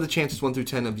 what are the chances 1 through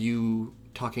 10 of you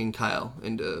talking Kyle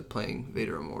into playing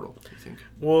Vader Immortal, do you think?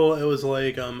 Well, it was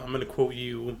like, I'm going to quote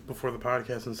you before the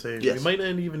podcast and say, yes, we might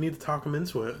not even need to talk him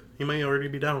into it. He might already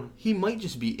be down. He might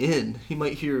just be in. He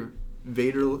might hear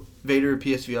Vader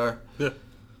PSVR. Yeah.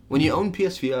 When you own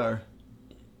PSVR,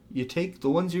 you take the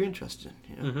ones you're interested in.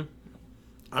 You know? Mm-hmm.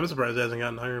 I'm surprised it hasn't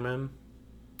gotten Iron Man.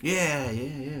 Yeah.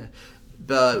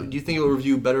 Do you think it will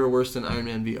review better or worse than Iron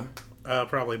Man VR?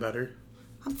 Probably better.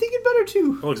 I'm thinking better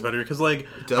too. It looks better because, like,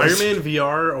 Iron Man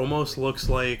VR almost looks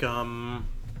like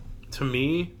To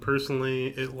me, personally,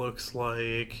 it looks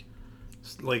like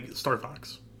Star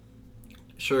Fox.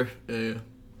 Sure, yeah.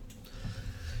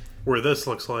 Where this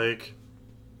looks like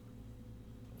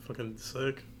fucking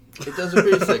sick. It does look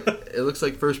pretty sick. It looks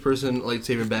like first-person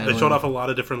lightsaber battling. They showed off a lot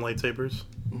of different lightsabers.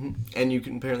 Mm-hmm. And you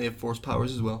can apparently have force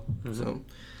powers as well. Mm-hmm. So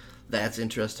that's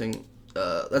interesting.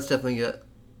 That's definitely a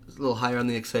little higher on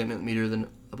the excitement meter than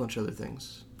a bunch of other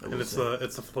things. And it's the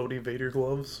floaty Vader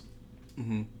gloves.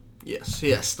 Mm-hmm. Yes,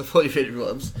 the floaty Vader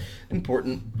gloves.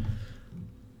 Important.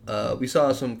 We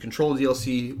saw some Control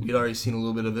DLC. We'd already seen a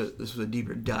little bit of it. This was a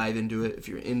deeper dive into it. If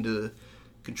you're into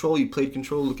Control, you played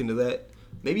Control, look into that.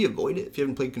 Maybe avoid it if you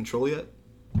haven't played Control yet.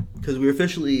 Because we're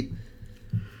officially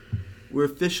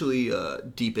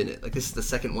deep in it. Like, this is the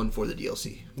second one for the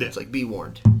DLC. Yeah. It's like, be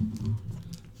warned.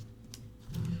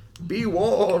 Be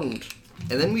warned!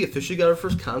 And then we officially got our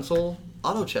first console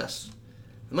auto chess.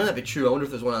 It might not be true. I wonder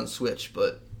if there's one on Switch,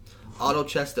 but auto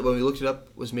chess that when we looked it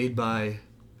up was made by, I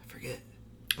forget.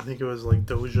 I think it was like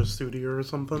Doja Studio or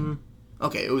something.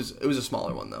 Okay, it was a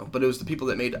smaller one though, but it was the people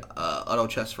that made auto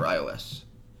chess for iOS.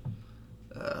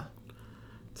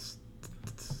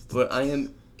 But I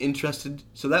am interested.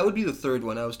 So that would be the third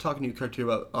one. I was talking to you, Cartier,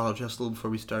 about auto chess a little before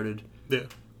we started. Yeah.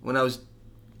 When I was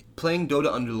playing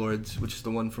Dota Underlords, which is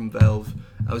the one from Valve,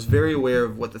 I was very aware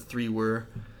of what the three were.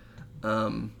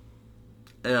 And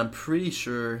I'm pretty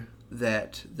sure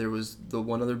that there was the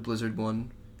one other Blizzard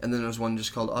one, and then there was one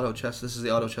just called Auto Chess. This is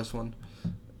the Auto Chess one.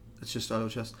 It's just Auto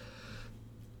Chess.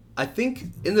 I think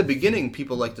in the beginning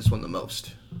people liked this one the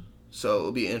most. So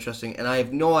it'll be interesting. And I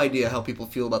have no idea how people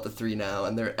feel about the three now,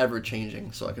 and they're ever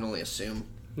changing, so I can only assume.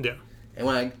 Yeah. And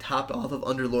when I topped off of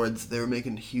Underlords, they were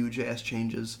making huge-ass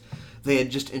changes. They had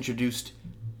just introduced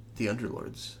the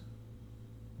Underlords.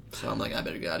 So I'm like, I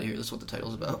better get out of here. This is what the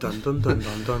title's about. Dun, dun, dun,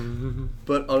 dun, dun.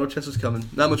 But Auto Chess is coming.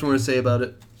 Not much more to say about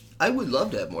it. I would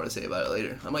love to have more to say about it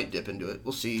later. I might dip into it.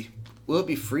 We'll see. Will it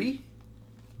be free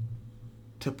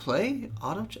to play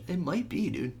Auto Chess? It might be,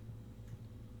 dude.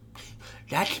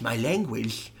 That's my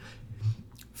language.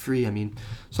 Free, I mean.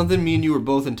 Something me and you were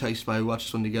both enticed by. We watched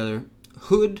this one together.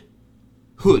 Hood.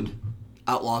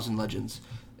 Outlaws and Legends.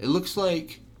 It looks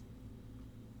like...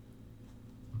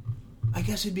 I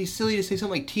guess it'd be silly to say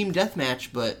something like Team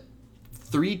Deathmatch, but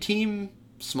 3-team,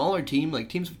 smaller team, like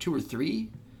teams of 2 or 3.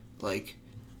 Like...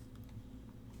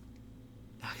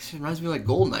 It reminds me of like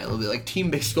GoldenEye a little bit. Like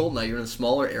team-based GoldenEye. You're in a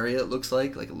smaller area, it looks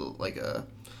like. Like a little... Like a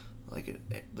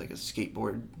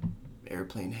skateboard...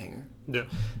 airplane hangar. Yeah.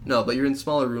 No, but you're in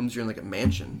smaller rooms. You're in like a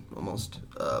mansion, almost.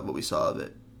 What we saw of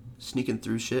it. Sneaking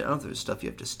through shit. I don't know if there's stuff you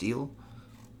have to steal.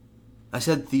 I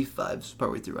said Thief vibes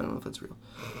partway through. I don't know if that's real.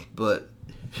 But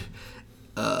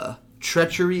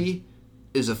treachery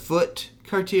is afoot,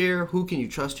 Cartier. Who can you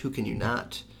trust? Who can you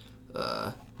not?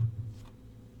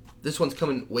 This one's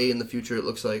coming way in the future, it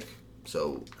looks like.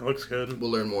 So it looks good.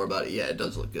 We'll learn more about it. Yeah, it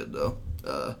does look good, though.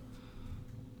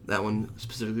 That one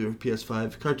specifically for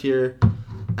PS5. Cartier,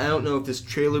 I don't know if this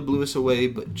trailer blew us away,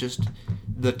 but just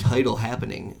the title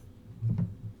happening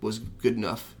was good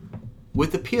enough.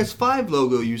 With the PS5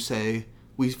 logo, you say,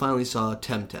 we finally saw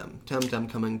Temtem. Temtem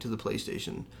coming to the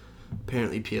PlayStation.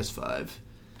 Apparently PS5.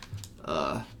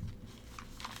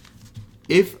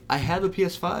 If I have a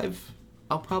PS5,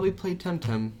 I'll probably play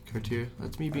Temtem, Cartier.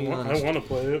 That's me being honest. I want to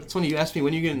play it. It's funny, you asked me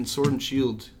when you get in Sword and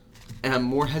Shield, and I'm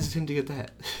more hesitant to get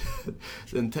that.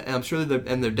 I'm sure they're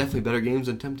definitely better games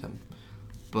than Temtem.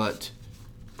 But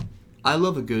I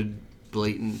love a good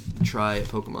blatant try at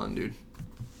Pokemon, dude.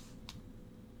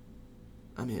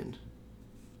 I'm in.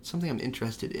 Something I'm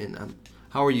interested in.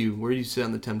 How are you? Where do you sit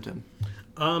on the Temtem?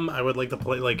 I would like to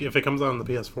play, like, if it comes out on the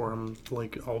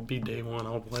PS4, I'll be day one,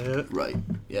 I'll play it. Right.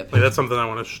 Yeah. Like, that's something I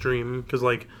want to stream, because,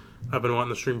 like, I've been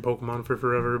wanting to stream Pokemon for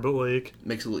forever, but, like...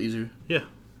 Makes it a little easier. Yeah.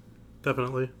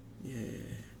 Definitely. Yeah.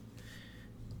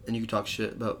 And you can talk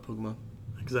shit about Pokemon.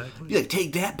 Exactly. You're like,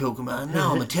 take that, Pokemon.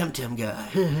 Now I'm a Temtem guy.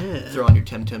 Throw on your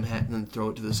Temtem hat and then throw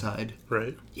it to the side.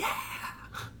 Right. Yeah.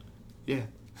 Yeah.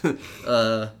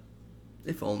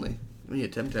 If only. We need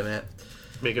a Temtem hat.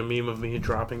 Make a meme of me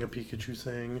dropping a Pikachu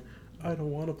saying, I don't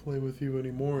want to play with you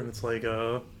anymore. And it's like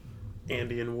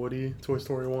Andy and Woody, Toy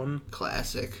Story 1.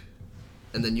 Classic.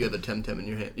 And then you have a Temtem in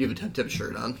your hand. You have a Temtem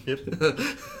shirt on.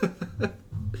 Yep.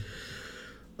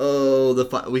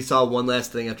 Oh, we saw one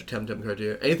last thing after Temtem,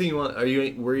 Cartier. Anything you want? Are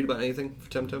you worried about anything for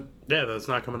Temtem? Yeah, that's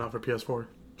not coming out for PS4.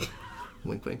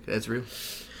 Wink, wink. That's real.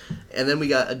 And then we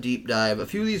got a deep dive. A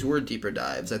few of these were deeper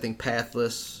dives. I think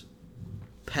Pathless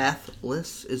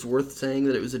is worth saying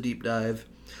that it was a deep dive.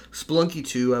 Spelunky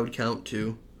 2, I would count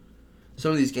too.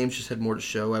 Some of these games just had more to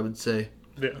show, I would say.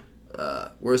 Yeah.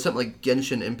 Whereas something like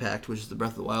Genshin Impact, which is the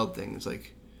Breath of the Wild thing, is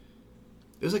like,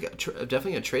 it was like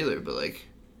definitely a trailer, but like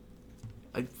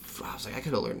I was like, I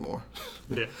could have learned more.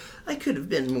 Yeah. I could have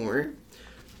been more.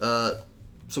 So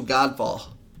Godfall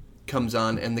comes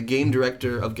on, and the game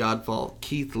director of Godfall,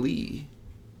 Keith Lee,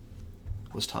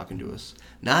 was talking to us.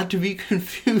 Not to be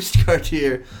confused,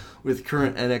 Cartier, with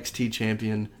current NXT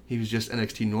champion. He was just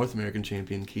NXT North American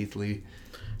champion, Keith Lee.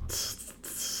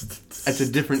 It's a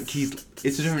different Keith.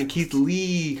 It's a different Keith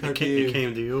Lee, Cartier. It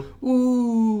came to you.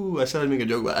 Ooh, I said I'd make a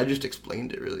joke about it. I just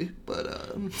explained it, really. But,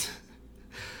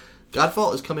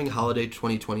 Godfall is coming holiday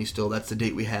 2020 still. That's the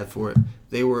date we have for it.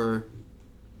 They let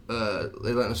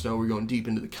us know we're going deep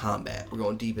into the combat. We're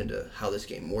going deep into how this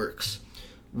game works.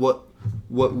 What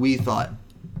we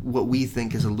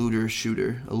think is a looter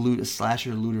shooter, a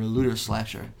slasher.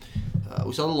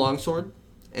 We saw the longsword,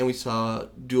 and we saw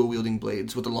dual wielding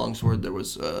blades. With the longsword, there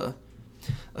was a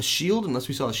shield, unless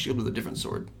we saw a shield with a different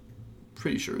sword.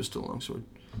 Pretty sure it was still a longsword.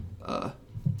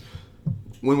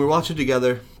 When we watched it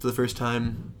together for the first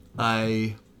time,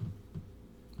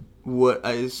 what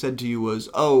I said to you was,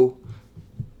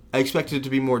 I expected it to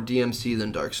be more DMC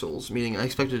than Dark Souls, meaning I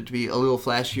expected it to be a little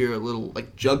flashier, a little,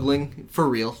 like, juggling, for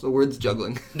real, the word's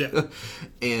juggling. Yeah.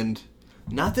 And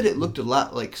not that it looked a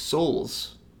lot like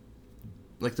Souls,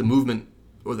 like the movement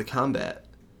or the combat,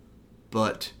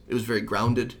 but it was very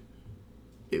grounded.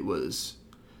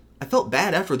 I felt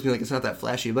bad afterwards being like, it's not that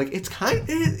flashy. Like, it's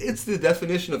the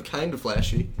definition of kind of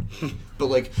flashy. But,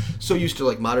 like, so used to,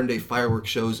 like, modern day fireworks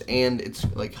shows, and it's,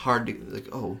 like, hard to, like,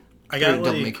 I got,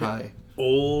 Devil May Cry.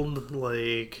 Old,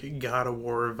 like, God of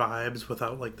War vibes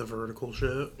without, like, the vertical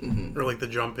shit. Mm-hmm. Or, like, the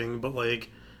jumping. But, like,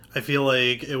 I feel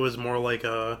like it was more like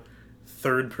a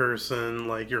third person,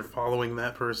 like, you're following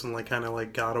that person, like, kind of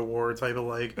like God of War type of,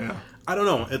 like... Yeah. I don't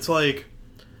know. It's like...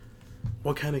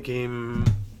 What kind of game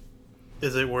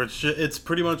is it where it's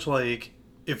pretty much like...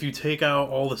 If you take out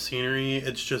all the scenery,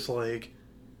 it's just, like,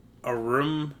 a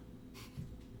room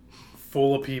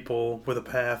full of people with a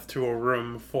path to a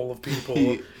room full of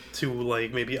people to,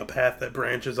 like, maybe a path that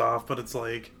branches off, but it's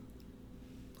like,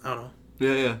 I don't know.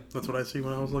 Yeah. That's what I see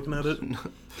when I was looking at it.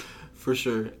 For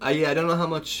sure. I don't know how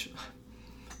much...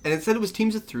 And it said it was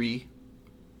teams of 3.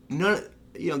 None,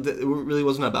 it really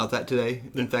wasn't about that today.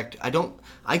 In fact,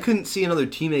 I couldn't see another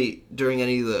teammate during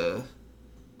any of the...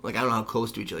 Like, I don't know how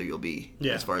close to each other you'll be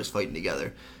as far as fighting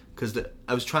together. Because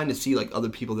I was trying to see, like, other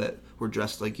people that were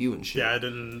dressed like you and shit. Yeah, I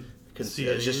didn't see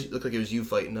it. It just looked like it was you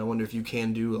fighting. I wonder if you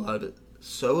can do a lot of it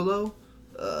solo.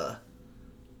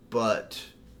 But,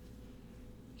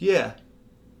 yeah.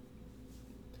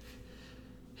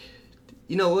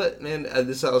 You know what, man?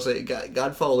 This I'll say.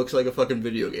 Godfall looks like a fucking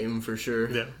video game for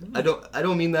sure. Yeah. I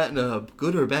don't mean that in a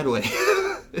good or a bad way.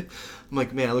 I'm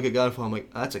like, man, I look at Godfall. I'm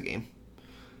like, that's a game.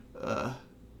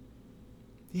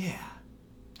 Yeah.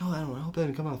 Oh, I don't know. I hope that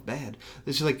didn't come off bad.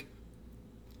 It's just like,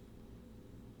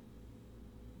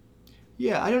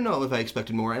 yeah, I don't know if I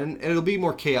expected more, and it'll be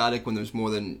more chaotic when there's more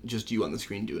than just you on the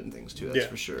screen doing things too. That's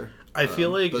for sure. I feel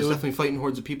like but it's definitely fighting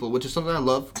hordes of people, which is something I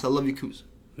love because I love Yakuza.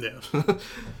 Yeah.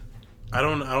 I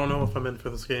don't know if I'm in for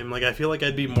this game. Like, I feel like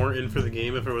I'd be more in for the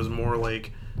game if it was more,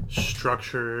 like,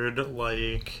 structured,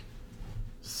 like,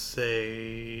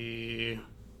 say,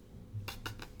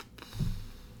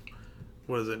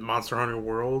 what is it, Monster Hunter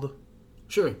World?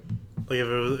 Sure. Like,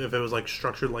 if it was like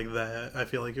structured like that, I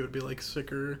feel like it would be like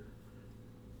sicker.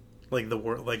 Like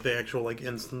the actual like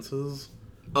instances.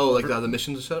 Oh, like the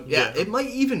missions and stuff. Yeah, it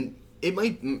might.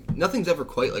 Nothing's ever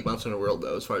quite like Monster Hunter World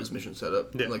though, as far as mission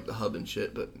setup, like the hub and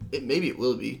shit. But maybe it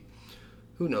will be.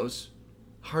 Who knows?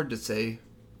 Hard to say.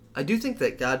 I do think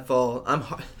that Godfall. I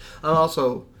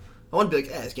want to be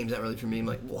like, this game's not really for me. I'm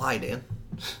like, why, Dan?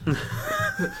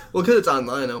 Well, because it's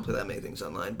online. I don't play that many things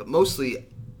online, but mostly,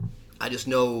 I just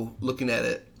know looking at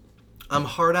it, I'm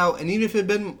hard out. And even if it had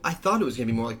been, I thought it was gonna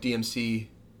be more like DMC,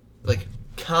 like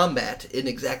combat in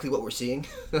exactly what we're seeing.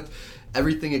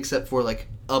 Everything except for like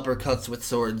uppercuts with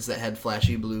swords that had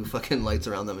flashy blue fucking lights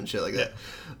around them and shit like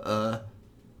that.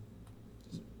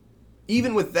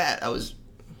 Even with that,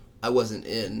 I wasn't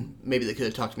in. Maybe they could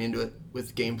have talked me into it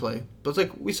with gameplay. But it's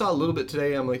like, we saw a little bit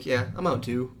today. I'm like, yeah, I'm out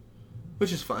too.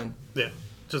 Which is fine. Yeah.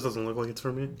 Just doesn't look like it's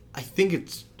for me.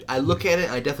 I look at it,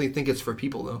 I definitely think it's for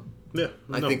people, though. Yeah.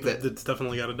 I think that it's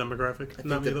definitely got a demographic. I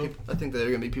think that there are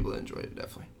going to be people that enjoy it,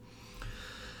 definitely.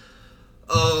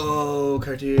 Oh,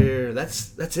 Cartier.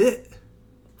 That's it.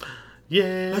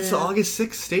 Yeah. That's the August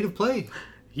 6th State of Play.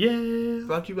 Yeah.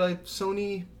 Brought to you by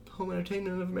Sony Home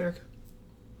Entertainment of America.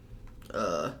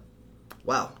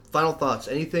 Wow. Final thoughts.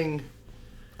 Anything?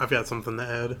 I've got something to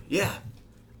add. Yeah.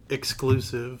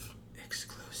 Exclusive.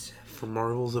 For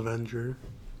Marvel's Avenger.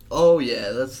 Oh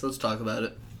yeah, let's talk about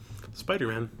it.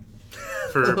 Spider-Man.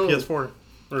 For PS4.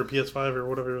 or PS5 or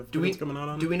whatever it's coming out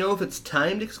on. Do we know if it's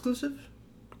timed exclusive?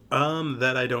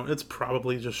 That I don't. It's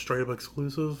probably just straight up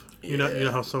exclusive. You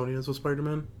know how Sony is with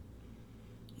Spider-Man?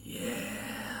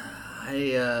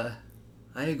 Yeah.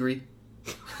 I agree.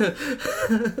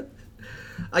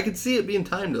 I could see it being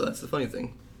timed though, that's the funny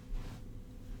thing.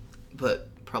 But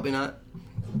probably not.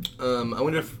 I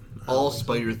wonder if all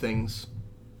Spider things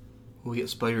will get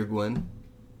Spider-Gwen.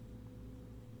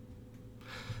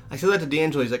 I said that to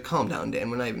D'Angelo, he's like, calm down, Dan,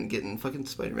 we're not even getting fucking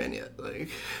Spider-Man yet. Like,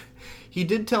 he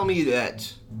did tell me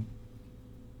that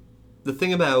the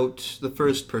thing about the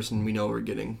first person we know we're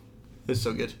getting is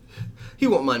so good. He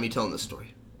won't mind me telling this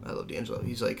story. I love D'Angelo.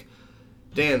 He's like,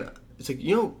 Dan, it's like,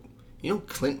 you know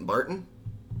Clint Barton?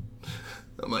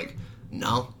 I'm like,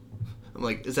 no. I'm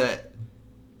like, is that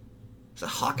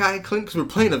Hawkeye Clint? Because we're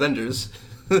playing Avengers.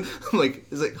 I'm like,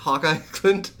 is it Hawkeye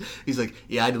Clint? He's like,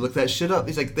 yeah, I had to look that shit up.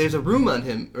 He's like, there's a room on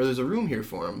him, or there's a room here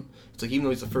for him. It's like, even though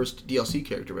he's the first DLC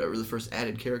character, or whatever, the first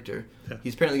added character,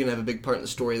 he's apparently going to have a big part in the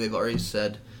story, they've already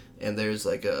said, and there's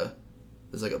like a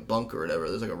bunk or whatever,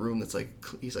 there's like a room that's like,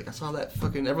 he's like, I saw that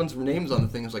fucking, everyone's names on the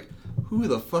thing. I was like, who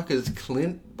the fuck is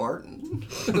Clint Barton?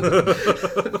 I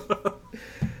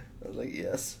was like,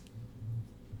 yes.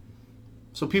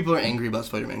 So people are angry about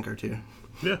Spider-Man cartoon.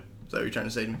 Yeah. Is that what you're trying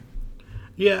to say to me?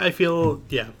 Yeah, I feel,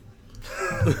 yeah.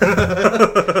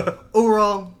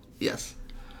 Overall, yes.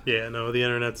 Yeah, no, the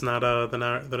internet's not, they're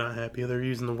not happy. They're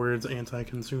using the words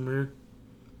anti-consumer.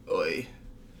 Oi.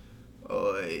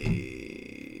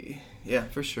 Yeah,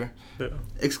 for sure. Yeah.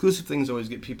 Exclusive things always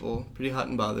get people pretty hot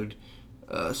and bothered,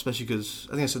 especially because,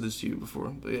 I think I said this to you before,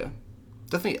 but yeah.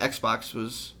 Definitely Xbox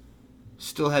was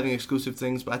still having exclusive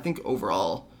things, but I think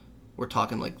overall, we're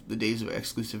talking like the days of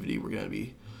exclusivity were going to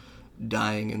be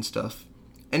dying and stuff.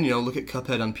 And, look at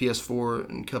Cuphead on PS4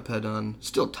 and Cuphead on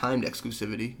still timed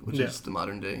exclusivity, which is the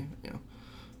modern day,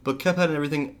 But Cuphead and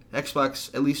everything,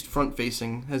 Xbox, at least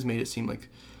front-facing, has made it seem like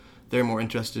they're more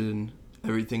interested in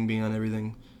everything being on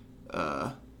everything.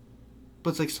 But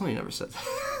it's like Sony never said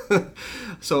that.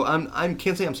 So I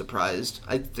can't say I'm surprised.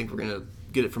 I think we're going to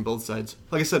get it from both sides.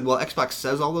 Like I said, while Xbox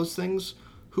says all those things,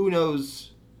 who knows...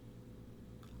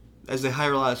 As they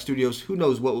hire a lot of studios, who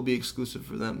knows what will be exclusive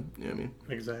for them? You know what I mean?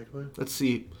 Exactly. Let's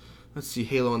see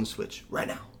Halo on the Switch right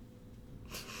now.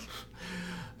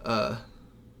 But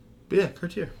yeah,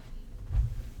 Cartier.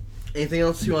 Anything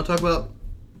else you want to talk about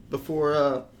before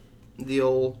or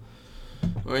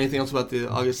anything else about the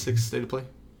August 6th State of Play?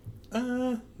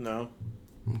 No.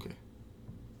 Okay.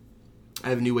 I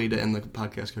have a new way to end the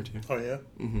podcast, Cartier. Oh yeah.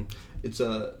 Mm-hmm. It's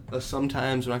a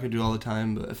sometimes, we're not gonna do it all the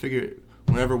time, but I figure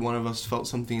whenever one of us felt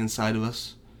something inside of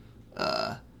us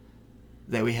that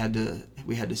we had to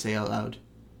say out loud.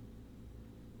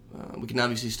 We can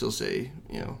obviously still say,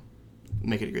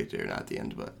 make it a great day or not at the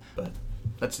end, but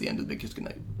that's the end of the Big Kiss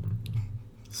Goodnight.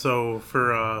 So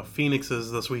for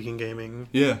Phoenix's This Week in Gaming,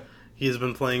 he's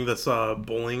been playing this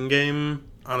bowling game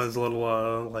on his little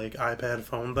iPad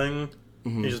phone thing.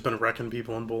 Mm-hmm. He's just been wrecking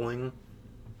people in bowling.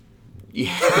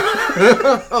 Yeah.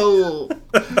 Oh.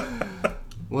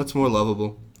 What's more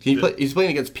lovable? He's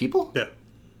playing against people? Yeah.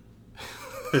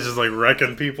 He's just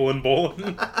wrecking people in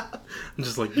bowling.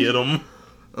 Just get them.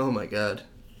 Oh my god.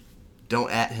 Don't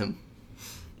at him.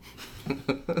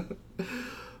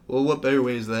 Well, what better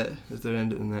way is there to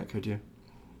end it than that, Cartier?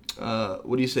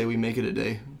 What do you say we make it a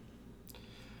day?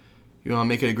 You want to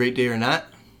make it a great day or not?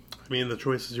 I mean, the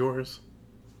choice is yours.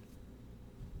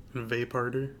 Vape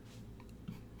harder.